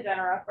 7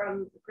 genera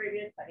from the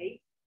previous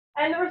study.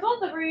 And the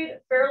results agreed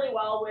fairly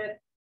well with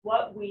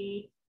what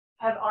we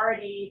have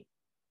already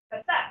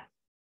assessed.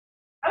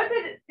 I would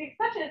say that the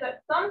exception is that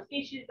some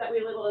species that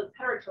we labeled as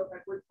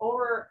heterotrophic was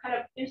over kind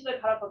of into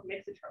the cutoff of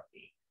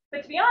mixotrophy.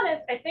 But to be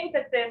honest, I think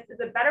that this is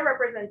a better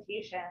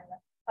representation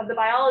of the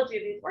biology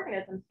of these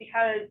organisms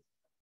because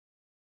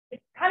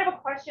it's kind of a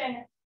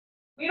question.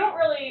 We don't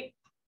really,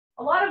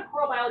 a lot of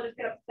coral biologists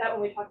get upset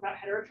when we talk about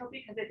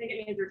heterotrophy because they think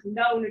it means there's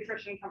no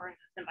nutrition covering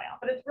the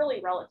symbiont, but it's really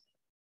relative.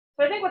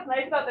 So I think what's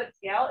nice about this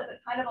scale is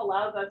it kind of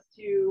allows us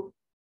to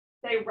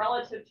say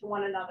relative to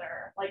one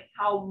another, like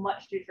how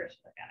much nutrition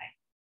they're getting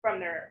from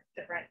their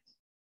different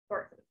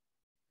sources.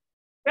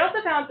 We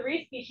also found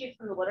 3 species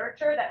from the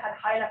literature that had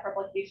high enough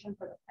replication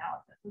for this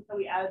analysis, and so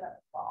we added them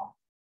as well.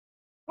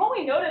 What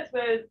we noticed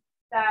was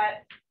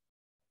that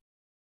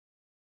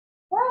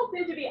corals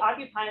seem to be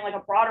occupying like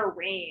a broader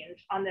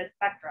range on this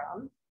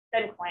spectrum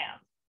than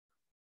clams.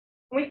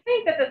 And we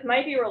think that this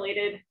might be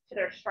related to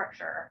their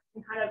structure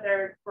and kind of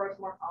their gross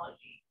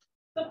morphology.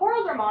 So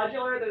corals are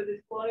modular. They're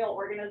these colonial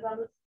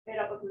organisms made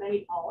up of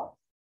many polyps.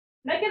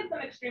 And that gives them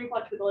extreme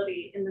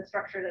flexibility in the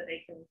structure that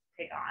they can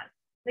take on.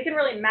 They can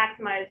really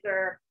maximize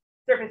their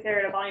surface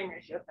area to volume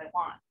ratio if they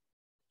want,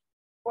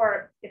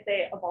 or if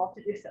they evolve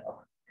to do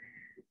so.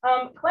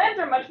 Clams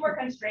are much more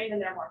constrained in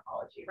their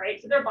morphology, right?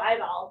 So they're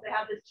bivalves, they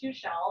have this 2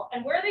 shell,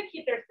 and where they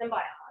keep their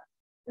symbionts,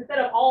 instead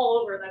of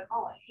all over the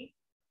colony,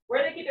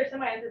 where they keep their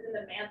symbionts is in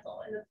the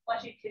mantle, in the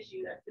fleshy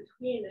tissue that's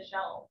between the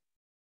shells.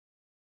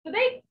 So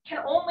they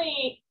can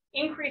only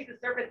increase the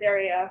surface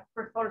area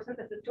for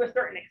photosynthesis to a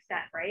certain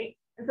extent, right?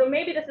 And so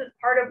maybe this is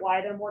part of why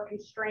they're more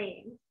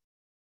constrained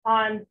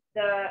on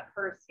the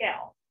HERS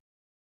scale.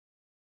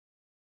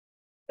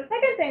 The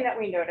second thing that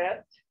we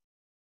noticed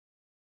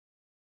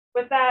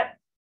was that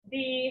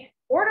the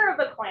order of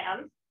the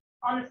clams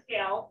on the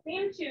scale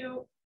seemed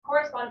to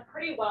correspond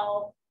pretty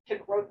well to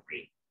growth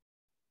rate.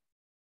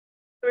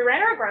 So we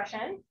ran a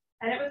regression,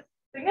 and it was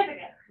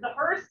significant. The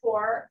HERS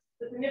score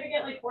was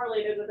significantly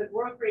correlated with the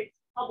growth rates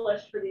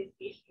published for these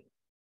species,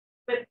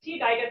 with T.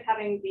 gygus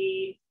having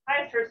the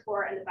highest HERS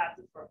score and the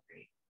fastest growth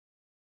rate.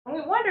 And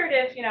we wondered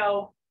if,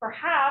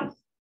 perhaps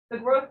the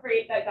growth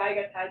rate that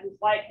Gygus has is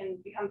why it can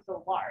become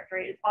so large,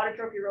 right? Is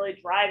autotrophy really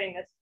driving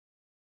this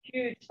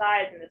huge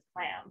size in this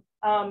clam?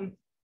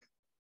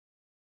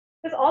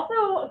 This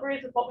also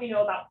agrees with what we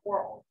know about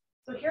corals.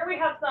 So here we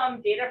have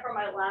some data from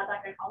my lab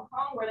back in Hong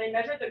Kong where they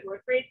measured the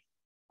growth rates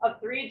of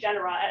 3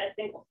 genera at a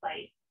single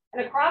site.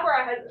 And the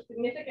crabora has a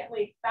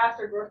significantly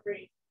faster growth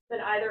rate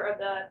than either of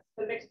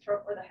the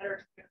mixotroph or the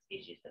heterotrophic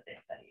species that they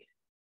studied.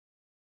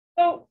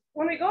 So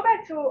when we go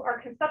back to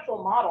our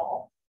conceptual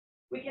model,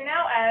 we can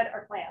now add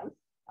our clams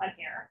on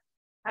here,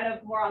 kind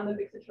of more on the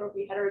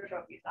mixotrophy,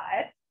 heterotrophy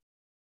side.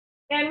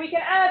 And we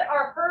can add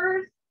our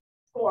HERS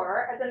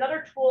score as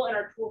another tool in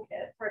our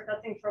toolkit for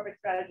assessing trophic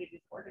strategies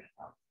for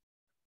organisms.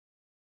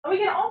 And we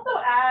can also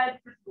add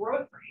this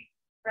growth rate,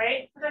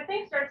 right? Which I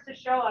think starts to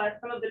show us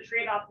some of the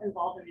trade-offs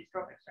involved in these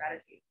trophic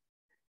strategies.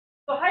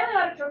 So highly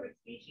autotrophic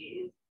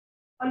species,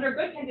 under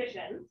good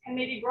conditions, can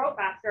maybe grow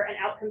faster and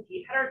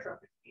outcompete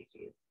heterotrophic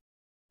species.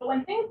 But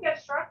when things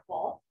get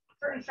stressful,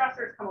 certain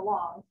stressors come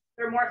along,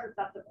 they're more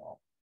susceptible.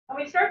 And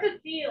we start to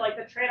see like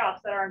the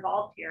trade-offs that are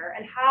involved here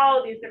and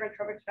how these different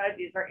trophic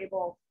strategies are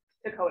able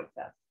to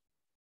coexist.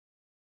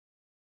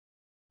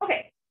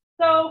 Okay,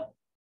 so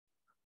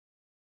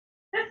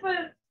this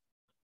was,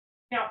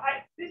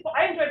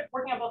 I enjoyed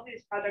working on both of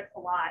these projects a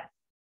lot.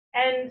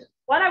 And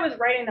when I was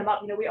writing them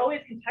up, we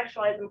always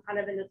contextualize them kind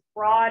of in this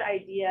broad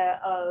idea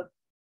of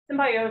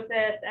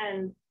symbiosis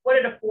and what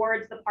it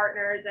affords the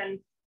partners and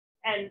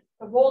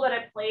the role that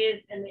it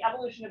plays in the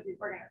evolution of these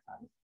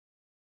organisms.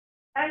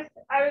 And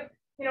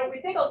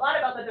we think a lot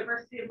about the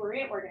diversity of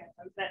marine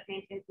organisms that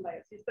maintain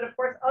symbioses, but of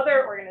course,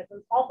 other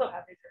organisms also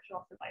have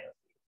nutritional symbioses.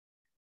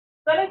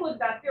 So that includes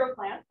vascular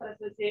plants that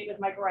associate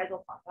with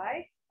mycorrhizal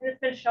fungi. And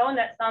it's been shown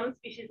that some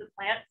species of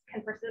plants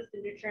can persist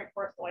in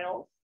nutrient-poor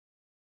soils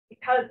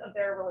because of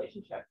their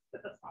relationship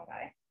with the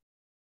fungi.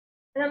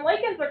 And then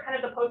lichens are kind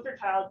of the poster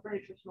child for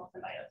nutritional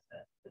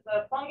symbiosis. It's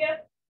a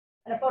fungus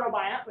and a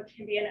photobiont, which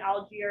can be an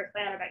algae or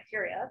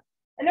cyanobacteria.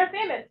 And they're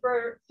famous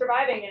for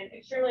surviving in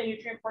extremely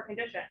nutrient-poor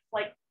conditions,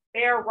 like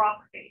bare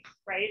rock face,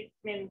 right?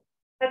 I mean,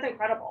 that's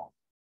incredible.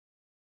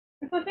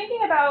 And so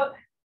thinking about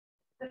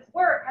this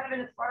work kind of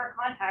in this broader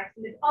context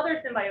and these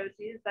other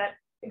symbioses that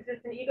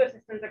exist in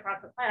ecosystems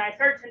across the planet, I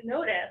started to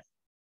notice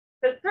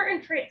that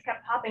certain traits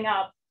kept popping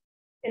up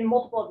in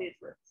multiple of these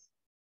groups.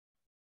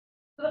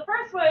 So the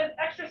first was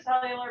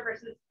extracellular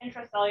versus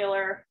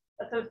intracellular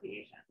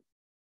associations.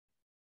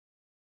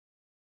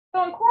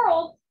 So in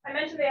corals, I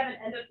mentioned they have an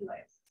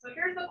endosymbiosis. So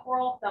here's the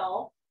coral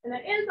cell, and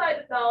then inside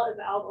the cell is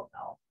the algal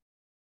cell.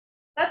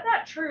 That's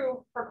not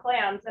true for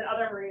clams and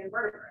other marine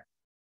invertebrates.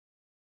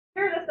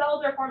 Here, the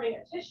cells are forming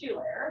a tissue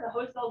layer, the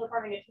host cells are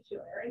forming a tissue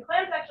layer, and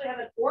clams actually have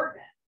an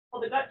organ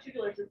called the gut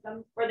tubular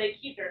system where they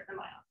keep their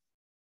symbionts.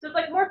 So it's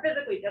like more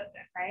physically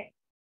distant, right?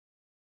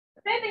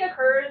 The same thing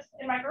occurs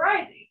in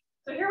mycorrhizae.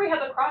 So here we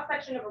have a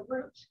cross-section of a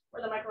root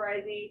where the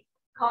mycorrhizae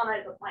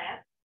colonize the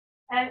plant,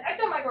 and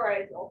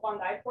ectomycorrhizal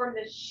fungi form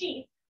this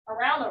sheath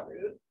around the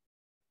root,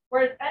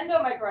 whereas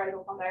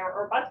endomycorrhizal fungi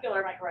or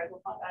vascular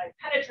mycorrhizal fungi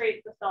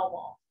penetrate the cell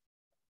wall.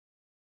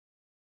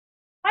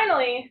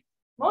 Finally,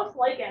 most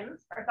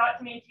lichens are thought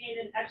to maintain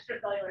an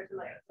extracellular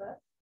symbiosis.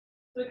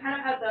 So we kind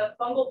of have the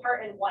fungal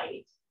part in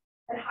white,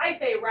 and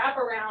hyphae wrap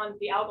around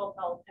the algal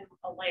cells in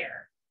a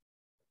layer.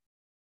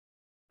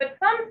 But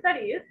some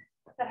studies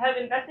that have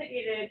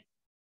investigated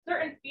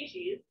certain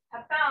species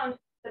have found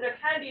that there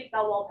can be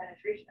cell wall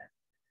penetration.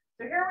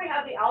 So here we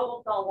have the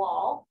algal cell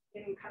wall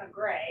in kind of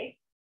gray,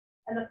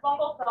 and the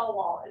fungal cell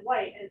wall in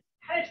white is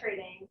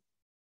penetrating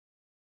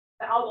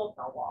the algal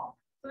cell wall.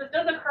 So this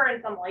does occur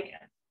in some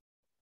lichens.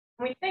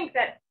 And we think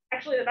that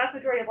actually the vast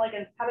majority of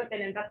lichens haven't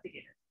been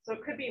investigated. So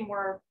it could be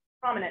more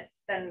prominent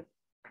than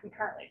we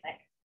currently think.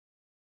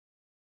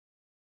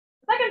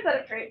 The second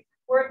set of traits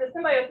were if the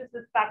symbiosis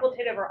is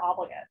facultative or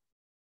obligate.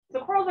 So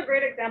coral's a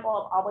great example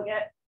of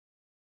obligate.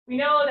 We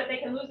know that they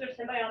can lose their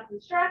symbionts in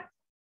stress.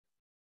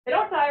 They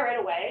don't die right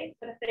away,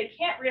 but if they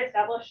can't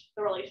reestablish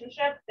the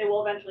relationship, they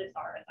will eventually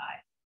starve and die.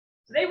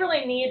 So they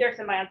really need their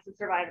symbionts to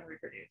survive and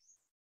reproduce.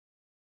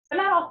 But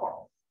not all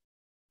corals.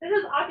 This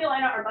is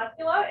Oculina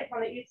arbuscula. It's on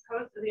the east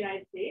coast of the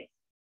United States.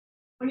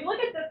 When you look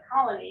at this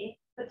colony,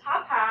 the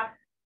top half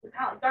is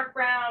kind of like dark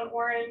brown,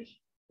 orange,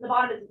 and the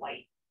bottom is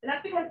white. And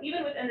that's because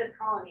even within this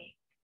colony,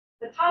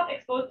 the top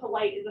exposed to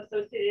light is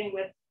associating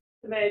with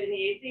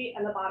symbiodiniaceae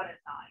and the bottom is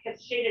not. It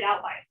gets shaded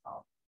out by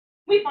itself.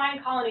 We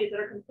find colonies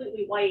that are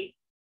completely white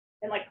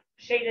in like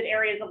shaded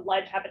areas of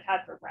ledge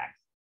habitats or wrecks.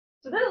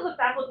 So this is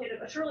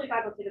a truly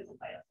facultative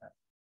symbiosis.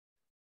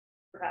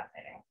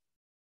 Fascinating.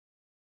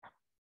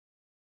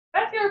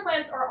 Vascular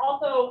plants are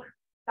also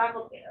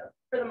facultative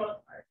for the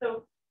most part.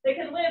 So they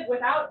can live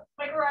without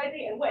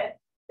mycorrhizae and with.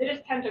 They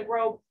just tend to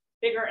grow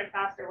bigger and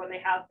faster when they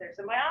have their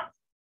symbionts.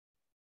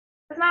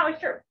 That's not always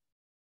true.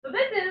 So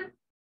this is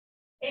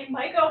a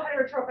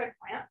mycoheterotrophic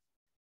plant,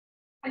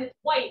 and it's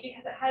white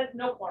because it has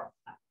no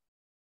chlorophyll.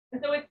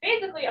 And so it's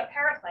basically a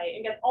parasite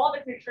and gets all of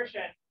its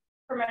nutrition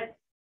from its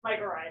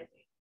mycorrhizae,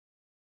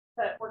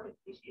 the orchid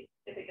species,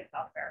 if it gets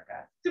South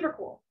America. Super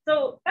cool.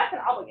 So that's an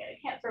obligate. It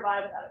can't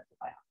survive without its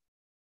symbiote.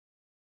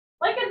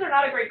 Lichens are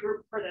not a great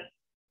group for this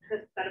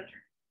set of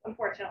traits,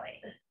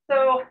 unfortunately.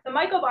 So the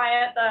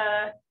mycobiont,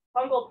 the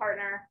fungal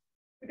partner,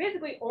 we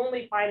basically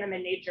only find them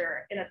in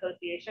nature in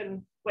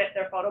association with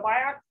their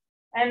photobiots.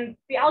 And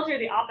the algae are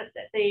the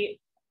opposite. They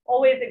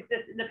always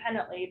exist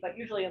independently, but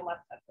usually in less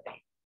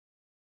density.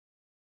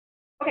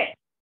 Okay,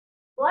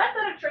 the last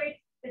set of traits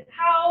is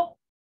how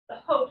the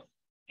host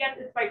gets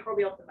its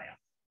microbial symbiosis.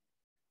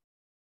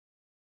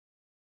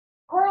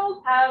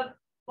 Corals have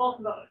both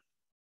of those.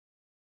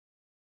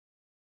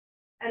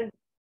 And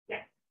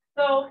yes,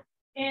 so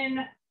in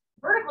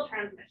vertical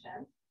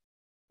transmission,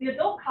 the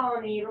adult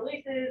colony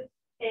releases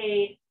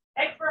a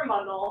egg sperm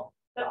bundle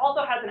that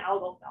also has an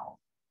algal cell.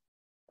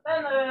 But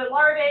then the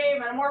larvae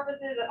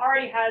metamorphoses, it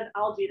already has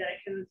algae that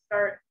it can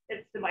start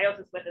its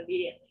symbiosis with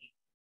immediately.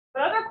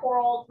 But other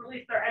corals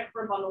release their egg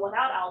sperm bundle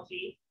without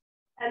algae,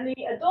 and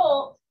the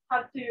adult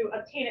has to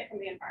obtain it from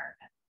the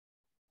environment.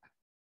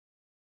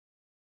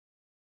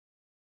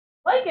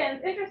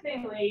 Lichens,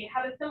 interestingly,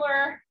 have a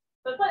similar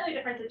but slightly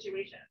different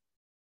situation.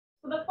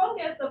 So the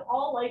fungus of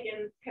all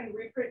lichens can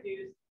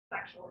reproduce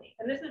sexually,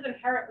 and this is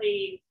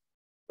inherently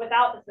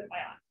without the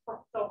symbiont,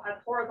 so has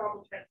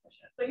horizontal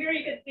transmission. So here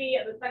you can see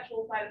at the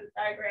sexual side of this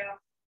diagram,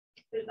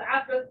 there's the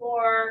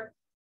astrospore,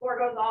 spore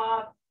goes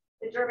off,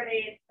 it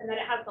germinates, and then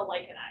it has to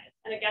lichenize,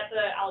 and it gets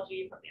the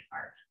algae from the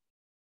environment.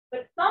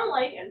 But some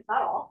lichens,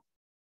 not all,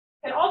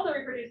 can also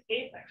reproduce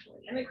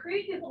asexually, and they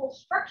create these little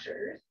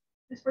structures,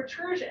 these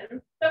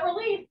protrusions, that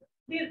release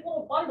these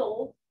little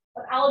bundles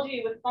of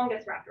algae with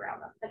fungus wrapped around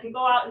them that can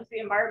go out into the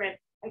environment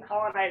and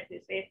colonize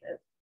these spaces.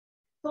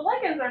 So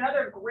lichens are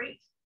another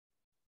great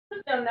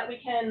system that we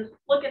can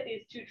look at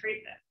these two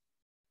traits in.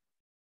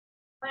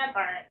 Plants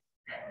aren't.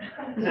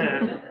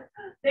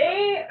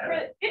 They,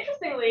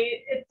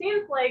 interestingly, it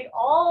seems like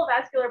all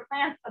vascular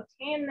plants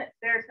obtain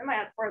their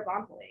symbionts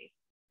horizontally.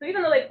 So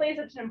even though they play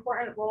such an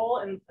important role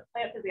in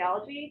plant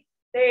physiology,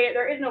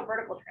 there is no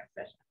vertical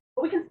transmission.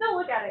 But we can still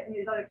look at it in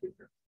these other two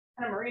groups,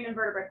 kind of marine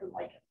invertebrates and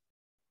lichens.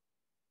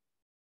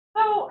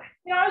 So,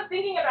 I was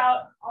thinking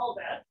about all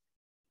this,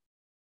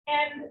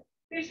 and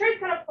these traits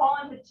kind of fall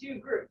into two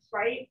groups,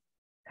 right?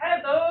 Kind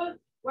of those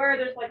where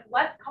there's like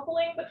less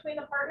coupling between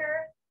the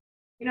partners.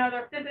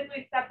 They're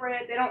physically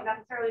separate. They don't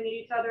necessarily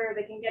need each other.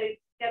 They can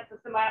get the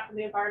symbiont from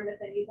the environment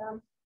if they need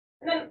them.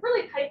 And then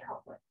really tight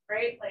coupling,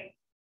 right? Like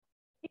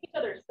need each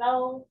other's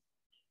cells,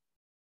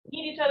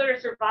 need each other to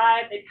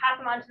survive. They pass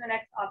them on to the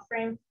next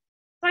offspring.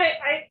 So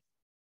I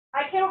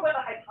came up with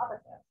a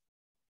hypothesis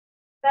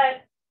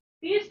that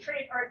these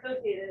traits are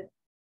associated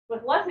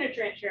with less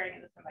nutrient sharing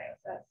in the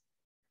symbiosis,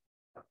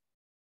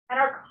 and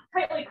our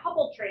tightly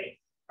coupled traits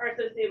are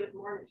associated with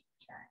more nutrient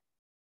sharing.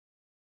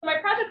 So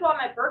my project while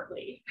I'm at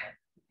Berkeley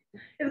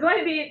is going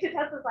to be to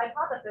test this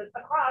hypothesis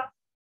across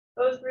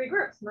those three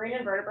groups: marine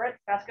invertebrates,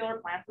 vascular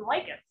plants, and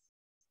lichens.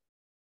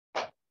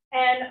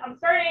 And I'm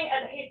starting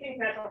at the Hastings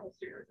Natural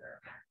History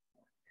Reserve.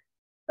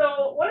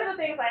 So one of the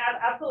things I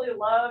absolutely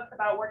love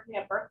about working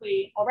at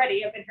Berkeley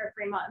already, I've been here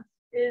 3 months,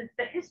 is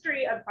the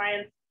history of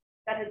science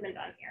that has been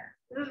done here.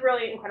 This is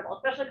really incredible,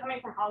 especially coming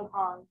from Hong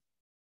Kong,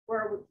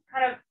 where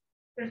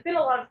there's been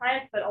a lot of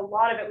science, but a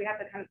lot of it we have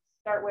to kind of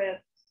start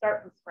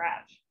from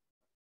scratch.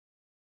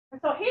 And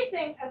so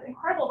Hastings has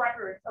incredible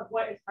records of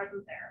what is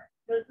present there.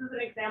 This is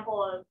an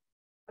example of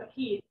a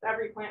piece,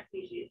 every plant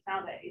species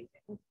found at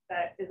Hastings,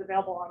 that is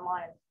available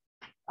online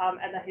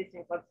at the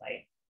Hastings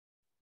website.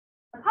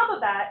 On top of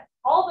that,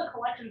 all the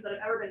collections that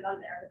have ever been done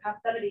there in the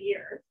past 70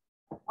 years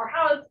are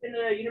housed in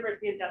the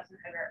University of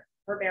Deptford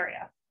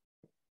Herbaria.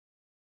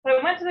 So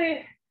I went to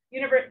the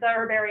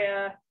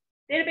Herbaria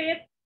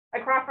database. I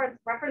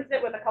cross-referenced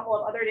it with a couple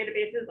of other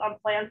databases on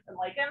plants and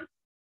lichens.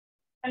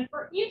 And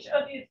for each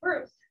of these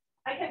groups,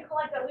 I can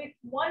collect at least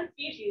one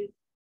species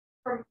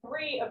from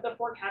 3 of the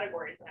 4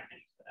 categories that I'm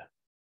interested in.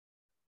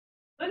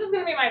 So this is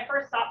going to be my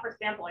first stop for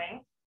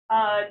sampling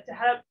to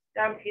head up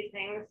down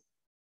Hastings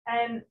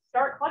and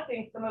start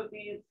collecting some of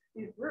these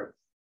groups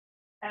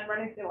and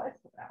running through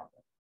isotope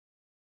analysis.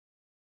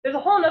 There's a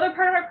whole other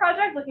part of my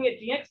project looking at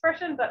gene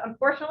expression, but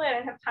unfortunately I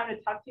didn't have time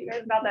to talk to you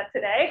guys about that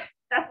today.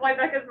 That's why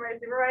Becca's my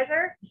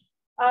supervisor.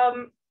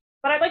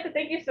 But I'd like to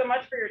thank you so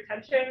much for your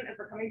attention and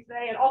for coming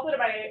today, and also to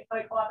my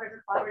co-authors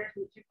and collaborators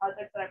in the 2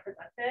 projects that I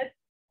presented.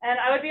 And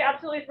I would be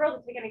absolutely thrilled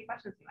to take any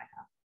questions you might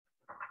have.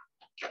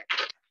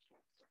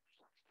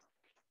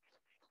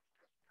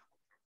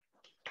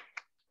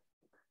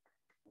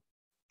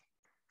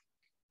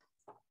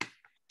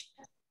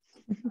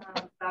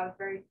 That was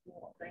very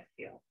cool. Thank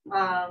you.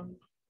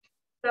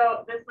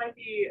 So this might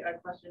be a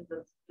question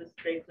that's just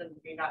based on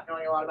me not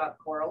knowing a lot about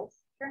corals.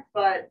 Sure.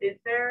 But is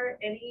there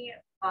any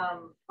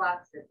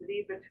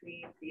plasticity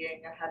between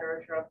being a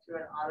heterotroph to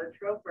an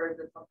autotroph, or is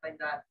it something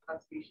that some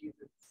species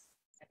is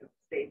kind of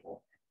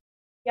stable?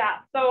 Yeah,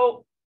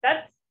 so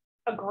that's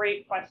a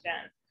great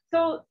question.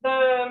 So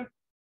the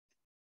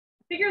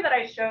figure that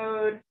I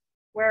showed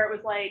where it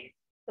was like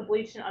the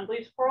bleached and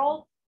unbleached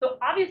corals, so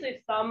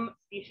obviously some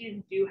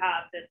species do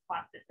have this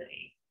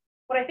plasticity.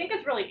 What I think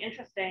is really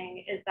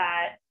interesting is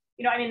that,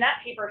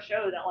 that paper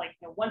showed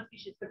that one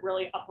species could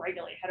really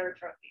upregulate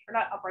heterotrophy, or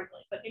not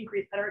upregulate, but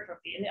increase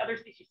heterotrophy, and the other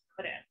species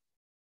couldn't.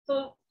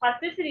 So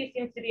plasticity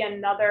seems to be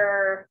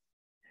another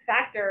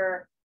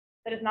factor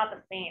that is not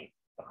the same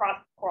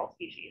across coral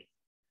species.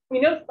 We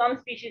know some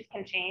species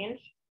can change,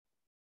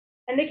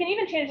 and they can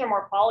even change their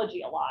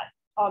morphology a lot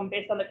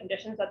based on the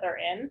conditions that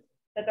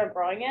they're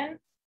growing in.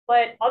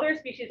 But other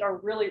species are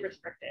really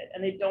restricted,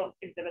 and they don't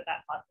exhibit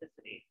that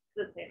plasticity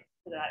to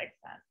that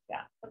extent.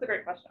 Yeah, that's a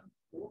great question.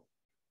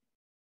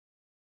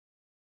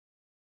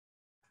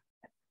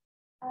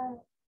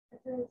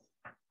 This is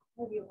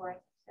maybe a boring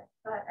question,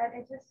 but I'm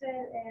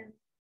interested in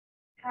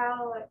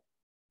how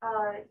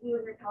you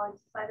and your colleagues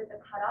decided the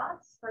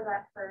cutoffs for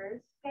that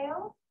first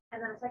scale.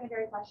 And then the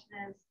secondary question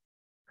is,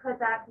 could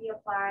that be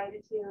applied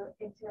to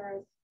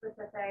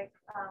interspecific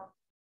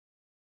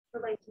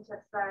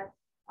relationships that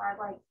are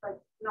like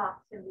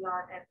not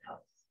symbiont and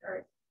host,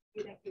 or do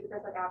you think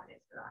there's like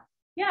avenues for that?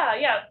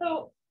 Yeah.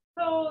 So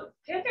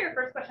to answer your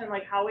first question,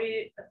 like how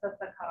we assess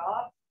the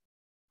cutoff,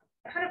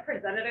 I kind of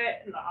presented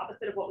it in the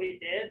opposite of what we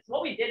did. So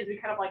what we did is we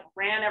kind of like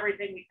ran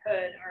everything we could,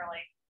 and we're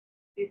like,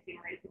 these seem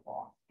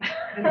reasonable.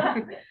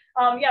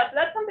 Yeah, so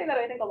that's something that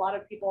I think a lot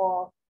of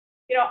people,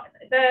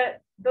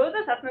 those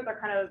assessments are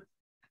kind of,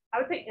 I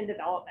would say, in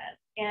development,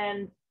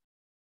 and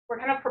we're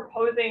kind of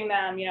proposing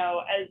them,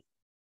 as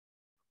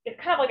it's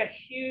kind of like a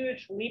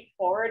huge leap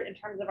forward in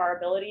terms of our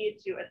ability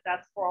to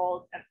assess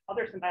corals and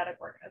other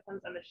symbiotic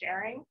organisms and the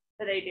sharing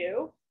that they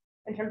do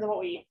in terms of what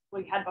we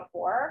had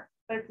before,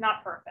 but it's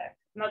not perfect.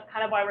 And that's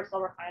kind of why we're still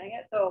refining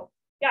it. So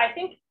yeah, I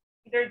think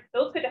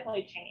those could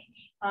definitely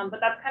change, but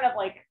that's kind of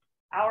like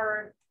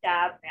our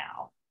stab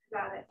now.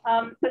 Got it.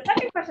 The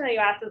second question that you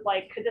asked is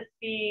like, could this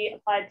be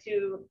applied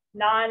to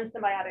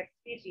non-symbiotic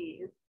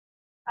species?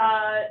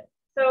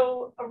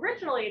 So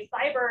originally,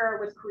 cyber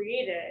was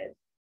created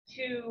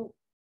to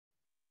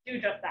do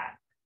just that.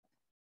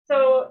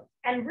 So,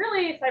 and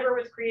really, cyber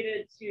was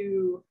created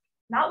to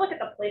not look at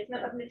the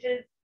placement of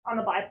niches on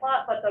the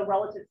biplot, but the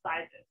relative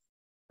sizes,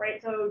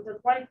 right? So does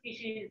one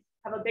species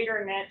have a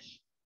bigger niche,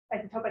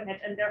 isotopic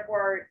niche, and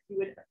therefore you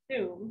would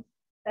assume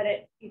that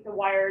it eats a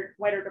wider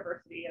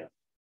diversity of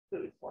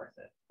food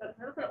sources. So it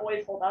doesn't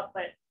always hold up,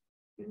 but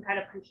you can kind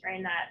of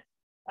constrain that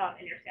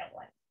in your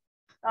sampling.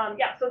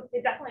 Yeah, so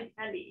it definitely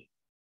can be.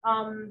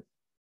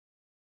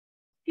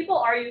 People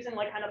are using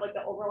like kind of like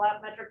the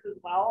overlap metrics as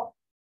well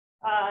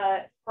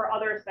for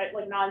other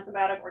like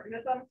non-symbiotic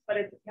organisms, but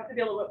you have to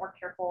be a little bit more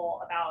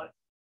careful about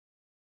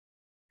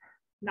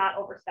not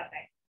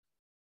overstepping.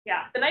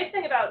 Yeah, the nice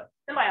thing about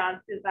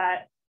symbionts is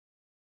that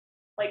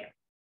like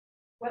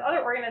with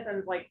other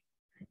organisms, like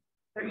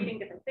they're eating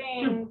different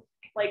things,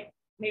 like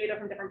maybe they're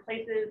from different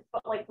places,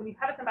 but like when you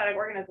have a symbiotic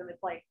organism,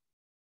 it's like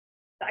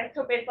the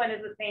isotope baseline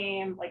is the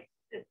same, like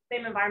it's the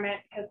same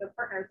environment because the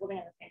partner is living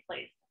in the same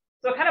place.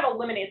 So it kind of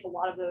eliminates a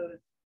lot of those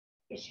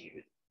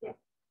issues.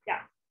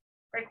 Yeah,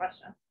 great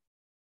question.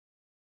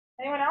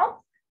 Anyone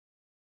else?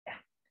 Yeah.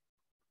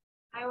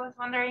 I was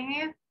wondering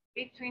if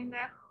between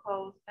the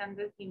host and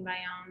the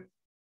symbionts,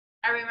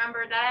 I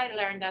remember that I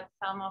learned that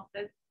some of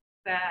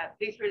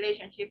these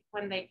relationships,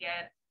 when they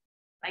get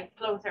like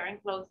closer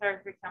and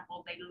closer, for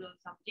example, they lose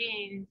some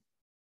genes.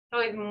 So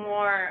it's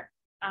more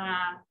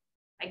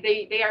like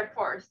they are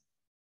forced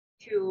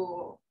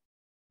to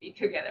be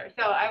together.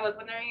 So I was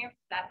wondering if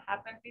that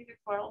happens in the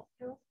corals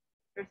too.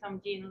 There's some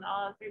gene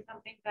loss or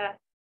something that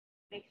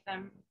makes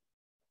them.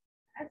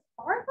 As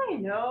far as I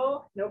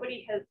know,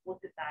 nobody has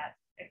looked at that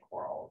in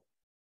corals.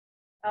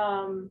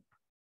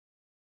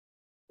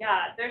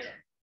 Yeah,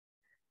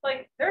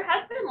 there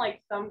has been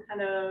like some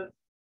kind of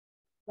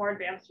more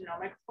advanced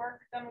genomics work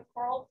done with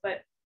corals,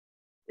 but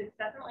it's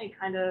definitely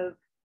kind of,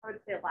 I would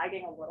say,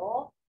 lagging a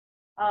little.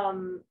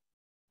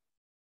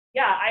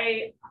 Yeah,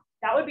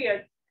 that would be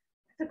that's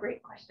a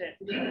great question.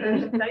 We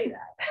should study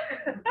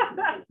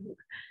that.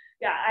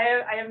 Yeah,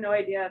 I have no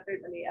idea if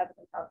there's any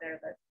evidence out there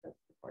that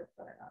supports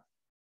that or not.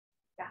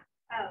 Yeah.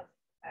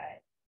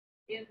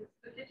 In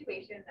the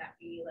situation that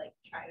we like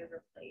try to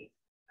replace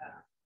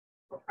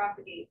or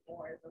propagate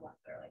more the ones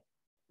that are like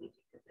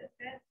bleaching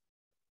resistant,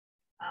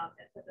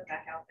 and put them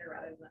back out there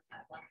rather than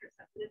that ones are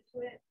sensitive to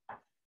it.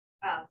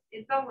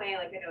 In some way,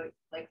 like I know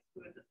like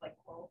food is like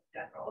coral in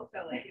general,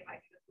 so like it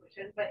might be the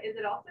solution, but is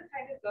it also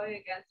kind of going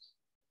against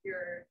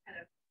your kind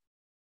of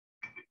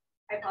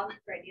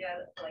hypothesis or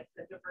idea of like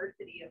the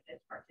diversity of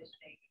niche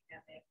partitioning and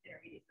the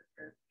intermediate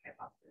sister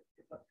hypothesis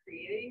is what's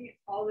creating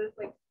all this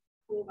like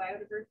cool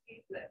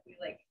biodiversity, so that we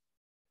like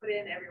put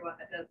in everyone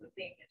that does the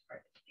same niche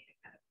partitioning and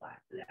kind of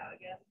flatten it out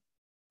again?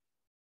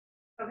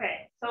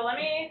 Okay, so let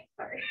me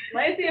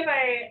see if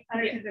I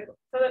understand it.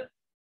 So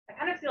I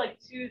kind of see like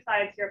two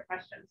sides to your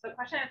question. So the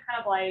question is kind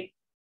of like,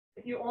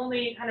 if you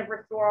only kind of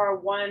restore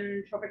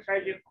one trophic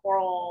strategy of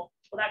coral,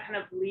 will that kind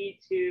of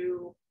lead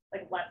to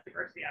like less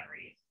diversity on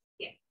reefs?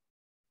 Yeah,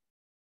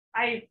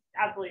 I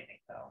absolutely think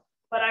so.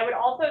 But I would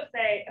also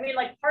say, I mean,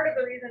 like part of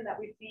the reason that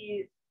we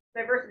see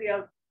diversity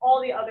of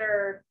all the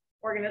other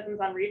organisms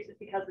on reefs is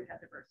because we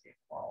have diversity of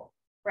corals,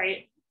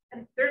 right?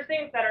 And there's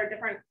things that are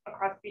different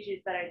across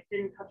species that I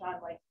didn't touch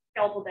on, like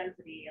skeletal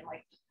density and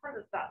like tons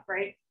of stuff,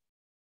 right?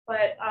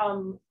 But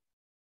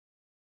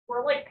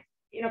we're like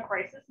in a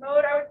crisis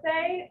mode, I would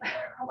say.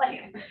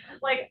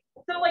 like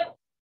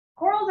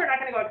corals are not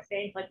going to go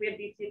extinct. Like we have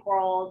deep sea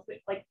corals.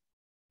 Like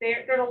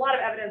there's a lot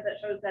of evidence that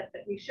shows that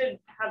we should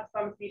have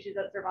some species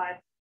that survive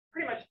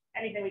pretty much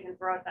anything we can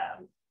throw at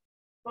them.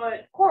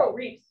 But coral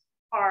reefs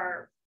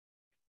are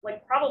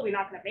like probably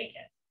not going to make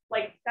it.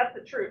 Like that's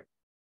the truth.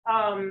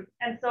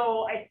 And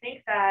so I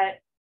think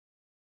that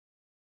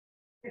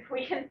if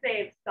we can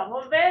save some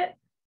of it,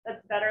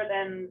 that's better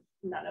than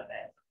none of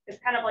it. It's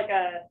kind of like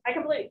I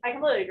completely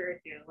agree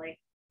with you. Like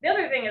the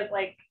other thing is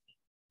like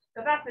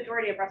the vast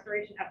majority of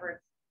restoration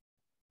efforts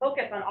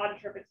focus on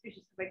autotrophic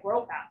species because they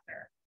grow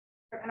faster.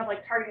 They're kind of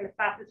like targeting the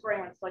fastest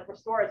growing ones to like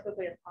restore as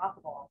quickly as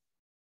possible.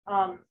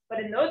 But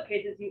in those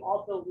cases, you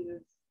also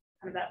lose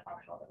kind of that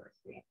functional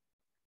diversity.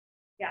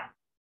 Yeah,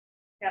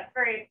 it's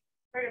very,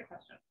 very good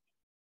question.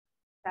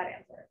 That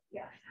answer,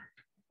 yes.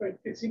 But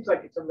it seems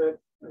like it's something.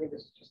 I mean,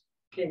 this just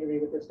came to me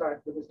with this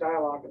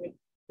dialogue. I mean,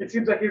 it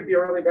seems like it would be a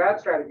really bad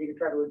strategy to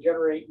try to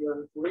regenerate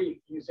your reef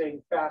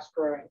using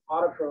fast-growing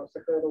autotrophs,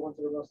 if they're the ones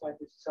that are most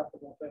likely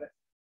susceptible to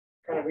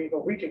kind of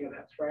lethal bleaching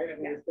events, right? I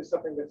mean, is this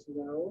something that's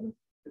known?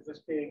 Is this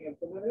being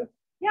implemented?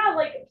 Yeah,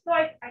 like so.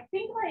 I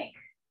think like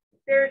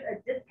there's a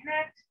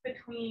disconnect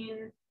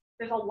between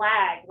there's a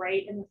lag,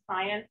 right, in the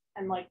science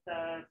and like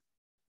the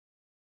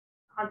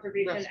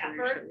conservation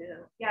effort.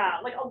 Yeah,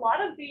 like a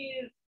lot of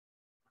the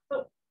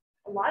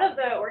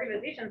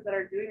organizations that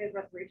are doing these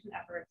restoration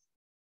efforts,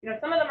 you know,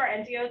 some of them are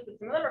NGOs, but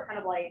some of them are kind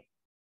of like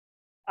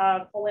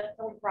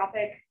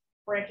philanthropic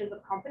branches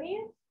of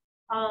companies.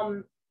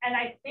 And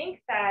I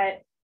think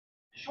that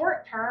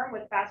short term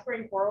with fast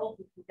growing corals,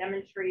 we can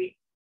demonstrate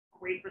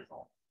great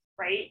results,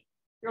 right?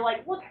 You're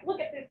like, look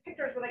at these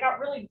pictures where they got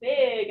really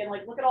big and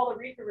like look at all the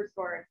reef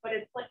restored, but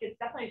it's like it's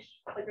definitely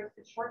like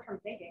it's short term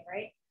thinking,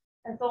 right?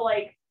 And so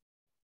like,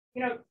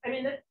 you know, I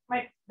mean,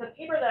 the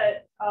paper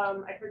that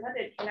I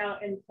presented came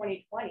out in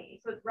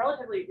 2020, so it's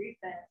relatively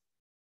recent.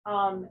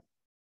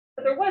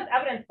 But there was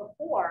evidence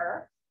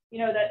before, you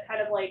know, that kind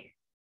of like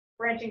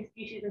branching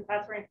species and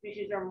fast growing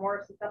species are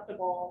more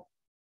susceptible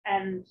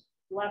and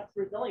less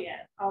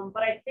resilient.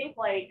 But I think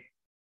like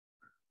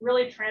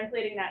really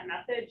translating that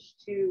message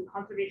to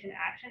conservation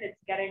action, it's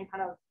getting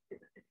kind of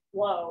it's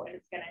slow and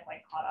it's getting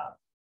like caught up.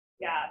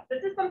 Yeah,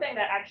 this is something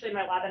that actually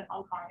my lab in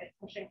Hong Kong is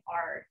pushing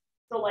hard.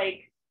 So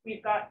like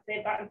they've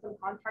gotten some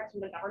contracts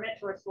from the government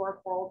to restore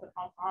corals in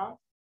Hong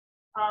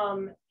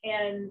Kong.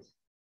 And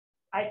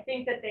I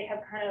think that they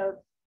have kind of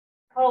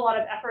put a lot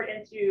of effort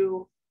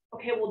into,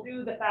 okay, we'll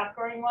do the fast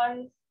growing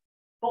ones,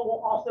 but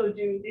we'll also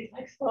do these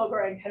like slow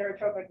growing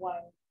heterotrophic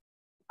ones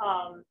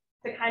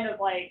to kind of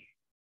like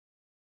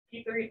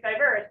keep the reef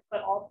diverse,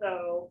 but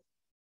also,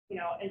 you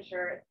know,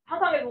 ensure Hong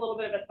Kong is a little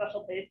bit of a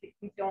special place because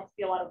we don't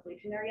see a lot of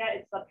bleaching there yet.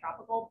 It's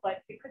subtropical,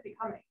 but it could be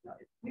coming. You know,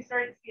 we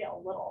started to see it a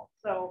little.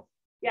 So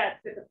yeah,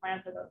 it's good to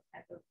plan for those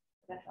kinds of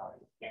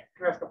eventualities. Yeah.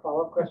 Can I ask a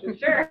follow-up question?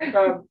 Sure.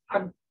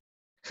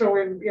 So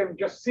in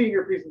just seeing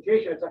your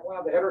presentation, it's like,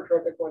 wow, the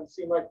heterotrophic ones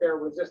seem like they're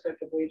resistant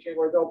to bleaching,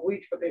 or they'll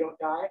bleach, but they don't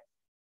die.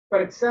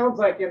 But it sounds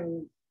like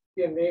in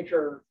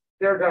nature,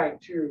 they're dying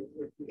too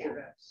with these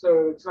events.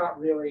 So it's not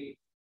really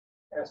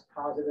as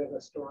positive a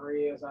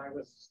story as I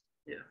was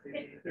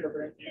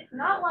interpreting. It's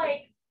not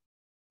like,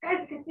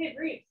 guys, you can save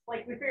reefs.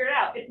 Like we figured it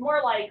out. It's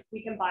more like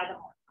we can buy them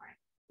more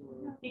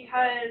time.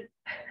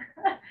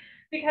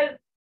 Because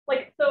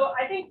like, so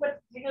I think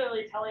what's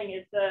particularly telling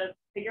is the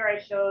figure I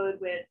showed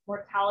with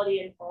mortality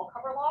and coral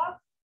cover loss,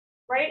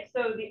 right?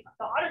 So the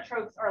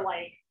autotrophs are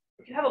like,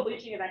 if you have a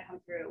bleaching event come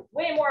through,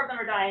 way more of them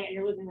are dying and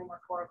you're losing way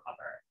more coral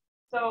cover.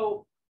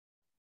 So,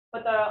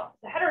 but the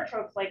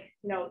heterotrophs, like,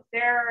 you know,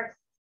 they're,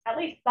 at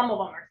least some of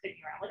them are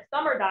sticking around. Like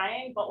some are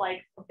dying, but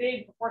like a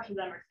big proportion of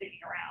them are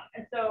sticking around.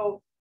 And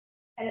so,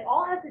 and it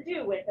all has to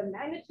do with the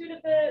magnitude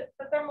of the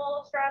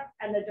thermal stress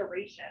and the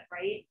duration,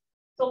 right?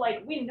 So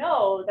like we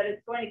know that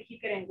it's going to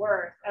keep getting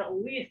worse at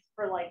least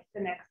for like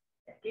the next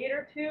decade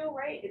or two,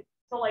 right?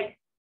 So like,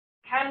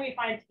 can we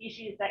find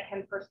species that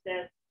can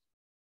persist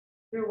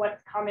through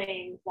what's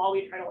coming while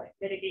we try to like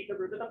mitigate the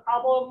root of the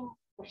problem,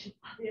 which is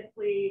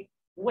obviously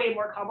way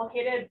more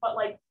complicated, but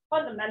like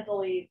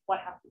fundamentally what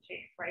has to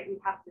change, right? We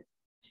have to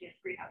change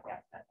greenhouse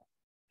gas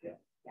emissions.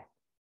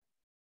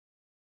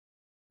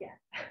 Yeah.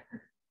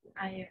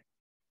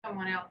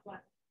 Someone else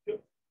wants.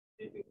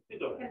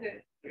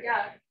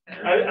 Yeah.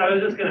 I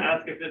was just going to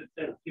ask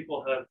if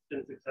people have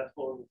been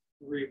successful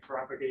in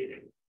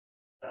repropagating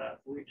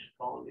bleach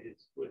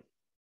colonies with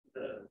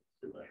the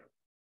symbiote.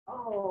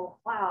 Oh,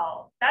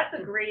 wow. That's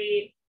a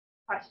great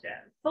question.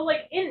 So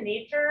like in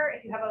nature,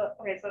 if you have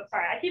so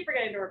sorry, I keep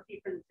forgetting to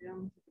repeat for the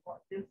Zoom.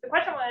 The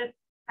question was,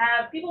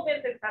 have people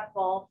been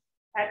successful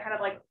at kind of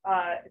like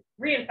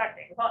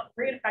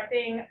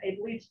reinfecting a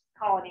bleached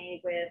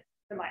colony with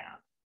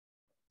symbionts?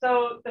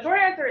 So the short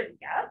answer is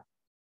yes.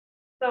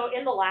 So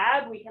in the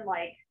lab, we can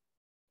like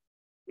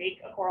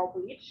make a coral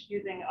bleach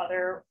using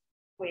other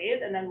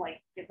ways and then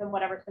like give them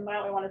whatever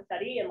symbiont we want to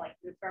study and like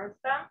do experiments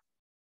with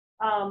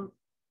them.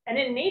 And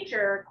in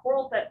nature,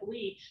 corals that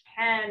bleach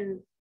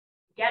can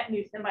get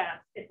new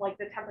symbionts if like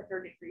the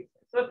temperature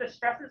decreases. So if the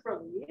stress is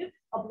relieved,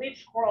 a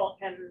bleached coral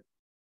can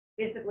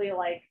basically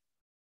like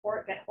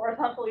or get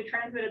horizontally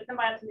transmitted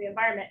symbionts in the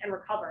environment and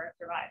recover and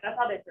survive. That's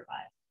how they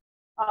survive.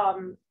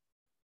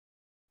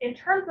 In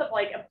terms of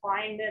like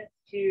applying this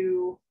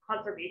to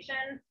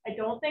conservation, I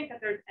don't think that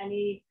there's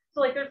any,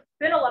 so like there's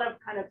been a lot of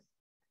kind of,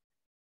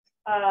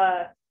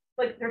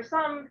 like there's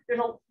a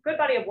good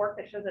body of work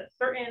that shows that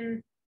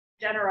certain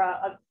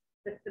genera of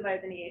the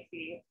symbiotes in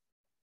EAC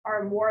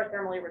are more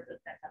thermally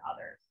resistant than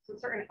others. So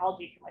certain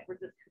algae can like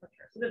resist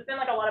temperature. So there's been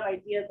like a lot of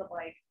ideas of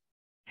like,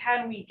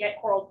 can we get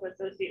corals to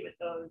associate with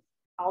those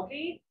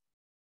algae?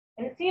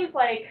 And it seems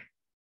like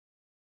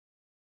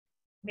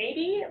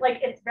maybe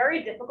like it's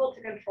very difficult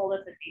to control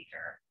this in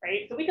nature,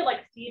 right? So we could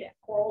like seed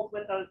corals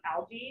with those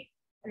algae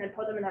and then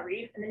put them in the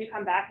reef, and then you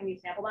come back and you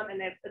sample them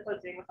and they're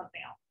associating with something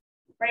else,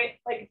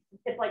 right? Like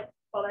it's like,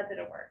 well, that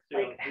didn't work. So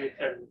like, they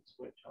tend to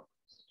switch up.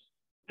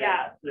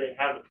 Yeah. They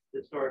have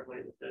historically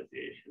an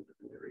association with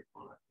the reef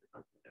fauna or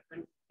something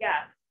different.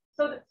 Yeah.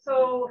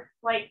 So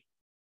like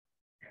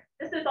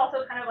this is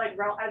also kind of like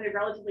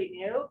relatively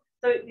new.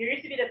 So there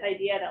used to be this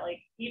idea that like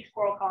each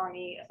coral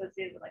colony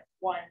associated with like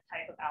one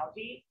type of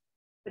algae,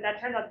 but that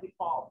turns out to be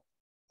false.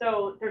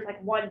 So there's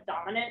like one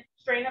dominant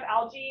strain of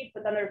algae,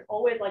 but then there's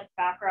always like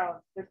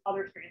background, there's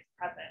other strains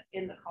present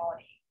in the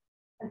colony.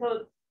 And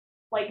so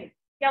like,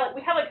 yeah, like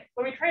we have like,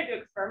 when we try to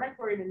do experiments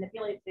where we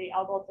manipulate the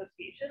algal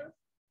associations,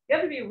 you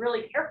have to be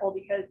really careful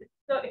because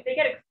if they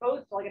get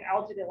exposed to like an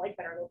algae they like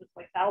better, they'll just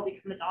like, that'll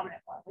become the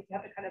dominant one. Like you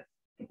have to kind of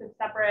keep them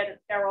separate and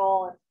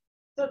sterile. And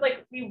so it's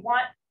like,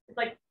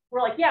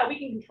 we're like, yeah, we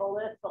can control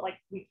this, but like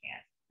we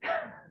can't.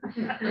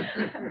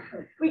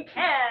 We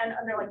can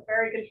under like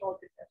very controlled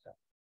conditions.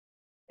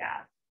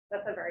 Yeah,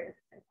 that's a very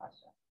interesting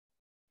question.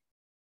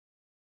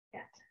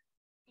 Yeah.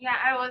 Yeah,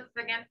 I was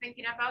again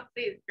thinking about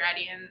this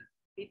gradient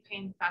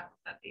between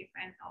facultative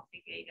and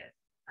obligated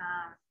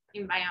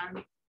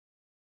symbionts.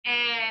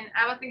 And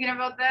I was thinking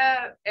about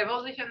the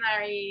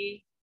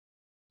evolutionary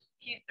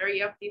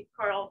history of these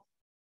corals.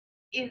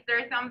 Is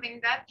there something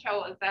that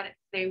shows that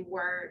they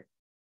were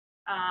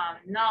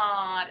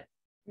not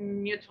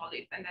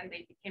mutualists and then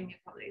they became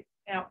mutualists,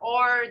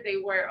 or they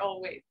were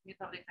always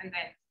mutualists and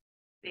then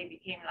they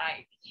became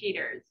like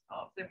cheaters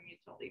of the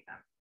mutualism,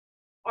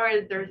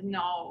 or there's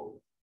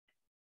no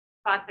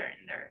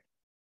pattern there?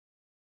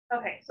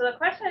 Okay, so the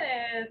question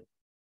is,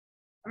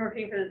 I'm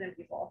repeating for the Zoom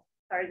people.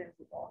 Sorry, Zoom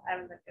people, I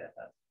haven't been good at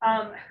this.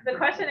 The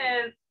question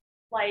is,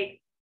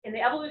 like, in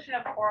the evolution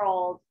of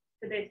corals,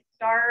 did they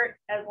start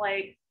as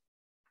like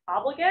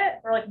obligate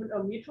or like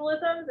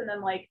mutualisms, and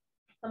then like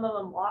some of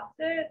them lost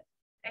it?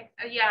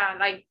 Yeah,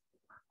 like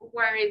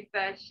where is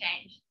the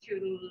change to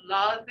lose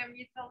the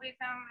mutualism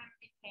and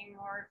became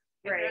more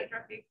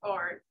heterotrophic,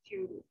 or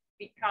to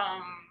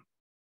become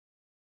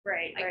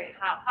right?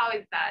 How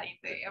is that in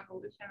the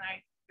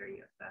evolutionary history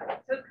of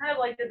that? So it's kind of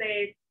like, did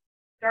they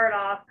start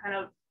off kind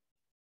of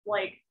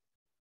like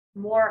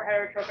more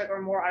heterotrophic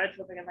or more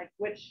autotrophic, and like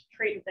which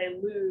trait did they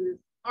lose?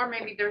 Or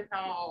maybe there's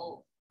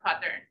no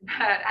pattern,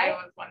 but I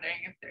was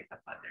wondering if there's a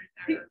pattern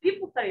there.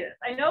 People study this.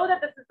 I know that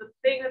this is the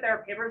thing that there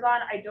are papers on.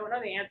 I don't know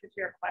the answer to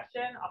your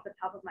question off the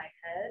top of my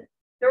head.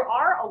 There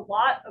are a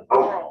lot of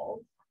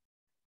corals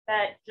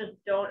that just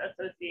don't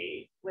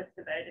associate with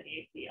Vertebrate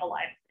EAC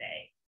alive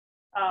today.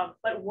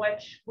 But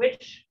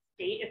which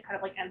state is kind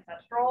of like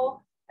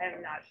ancestral,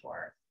 I'm not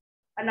sure.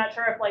 I'm not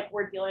sure if like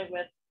we're dealing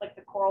with like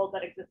the corals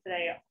that exist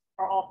today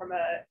are all from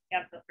a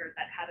ancestor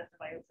that had a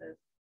symbiosis.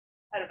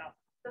 I don't know.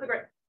 That's a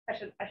great. I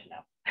should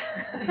know.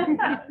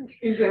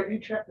 Inga, have you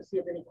checked to see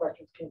if any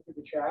questions came through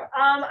the chat?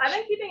 I've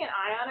been keeping an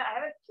eye on it. I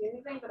haven't seen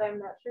anything, but I'm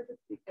not sure if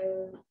it's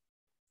because.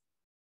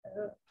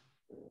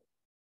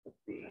 Let's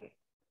see.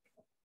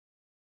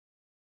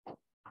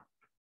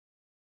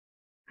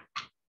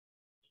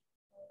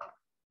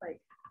 Like.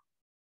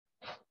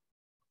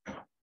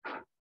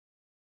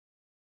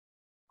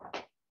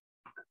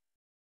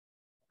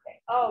 Okay.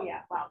 Oh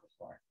yeah. Wow.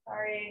 Before.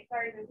 Sorry,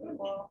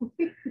 people.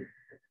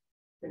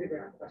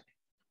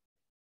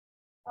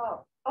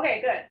 Oh,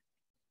 okay, good.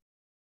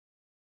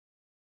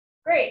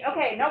 Great.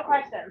 Okay, no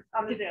questions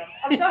on the Zoom.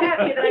 I'm so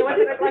happy that I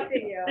wasn't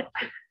neglecting you.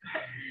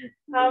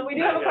 We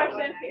do have a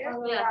question here.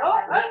 Yeah.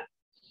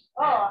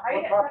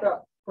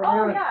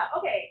 Yeah.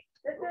 Okay.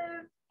 This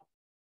is.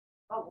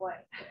 Oh boy.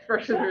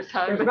 Versus there's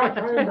time. There's not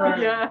time, right?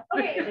 Yeah.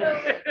 Okay,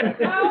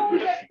 so how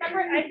the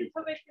separate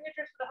isotopic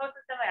signatures for the host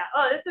and symbiote?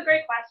 Oh, this is a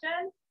great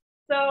question.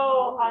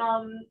 So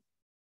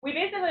we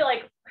basically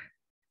like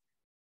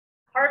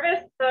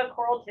harvest the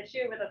coral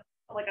tissue with a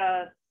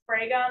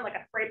spray gun, like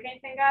a spray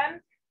painting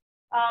gun.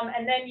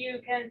 And then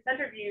you can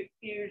centrifuge,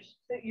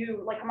 so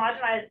you like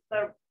homogenize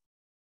the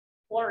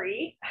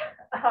slurry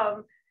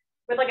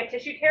with like a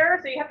tissue tear.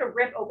 So you have to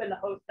rip open the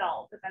host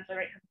cells essentially,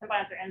 right? Because the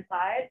symbionts are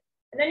inside.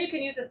 And then you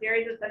can use a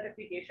series of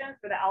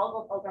centrifugations where the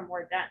algal cells are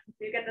more dense.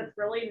 So you get this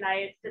really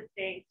nice,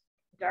 distinct,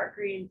 dark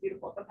green,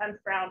 beautiful, sometimes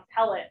brown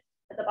pellet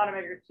at the bottom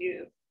of your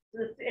tube.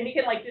 So this, and you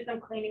can like do some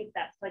cleaning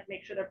steps, like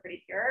make sure they're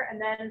pretty pure.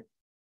 And then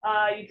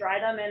you dry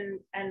them,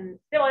 and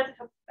stable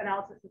isotope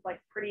analysis is like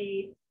it's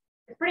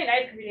pretty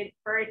nice because you need a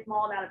very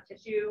small amount of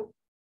tissue,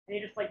 and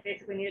you just like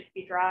basically need it to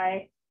be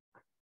dry.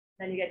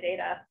 then you get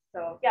data.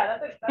 So yeah,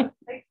 that's a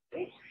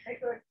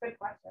good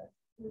question.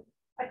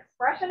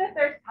 Expression if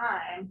there's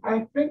time.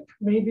 I think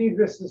maybe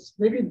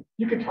maybe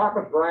you could talk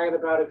with Brian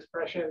about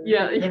expression.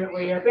 Yeah.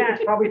 Infinitely. I think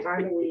it's probably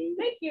time that we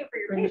Thank you for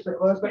your bring this patience. to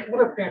close, but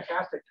what a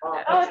fantastic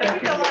talk. Oh,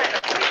 thank you so much.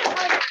 Thank you so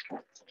much.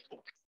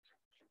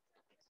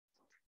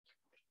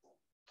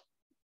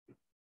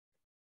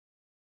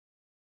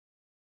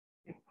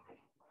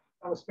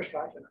 That was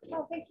spectacular.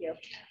 Oh, thank you.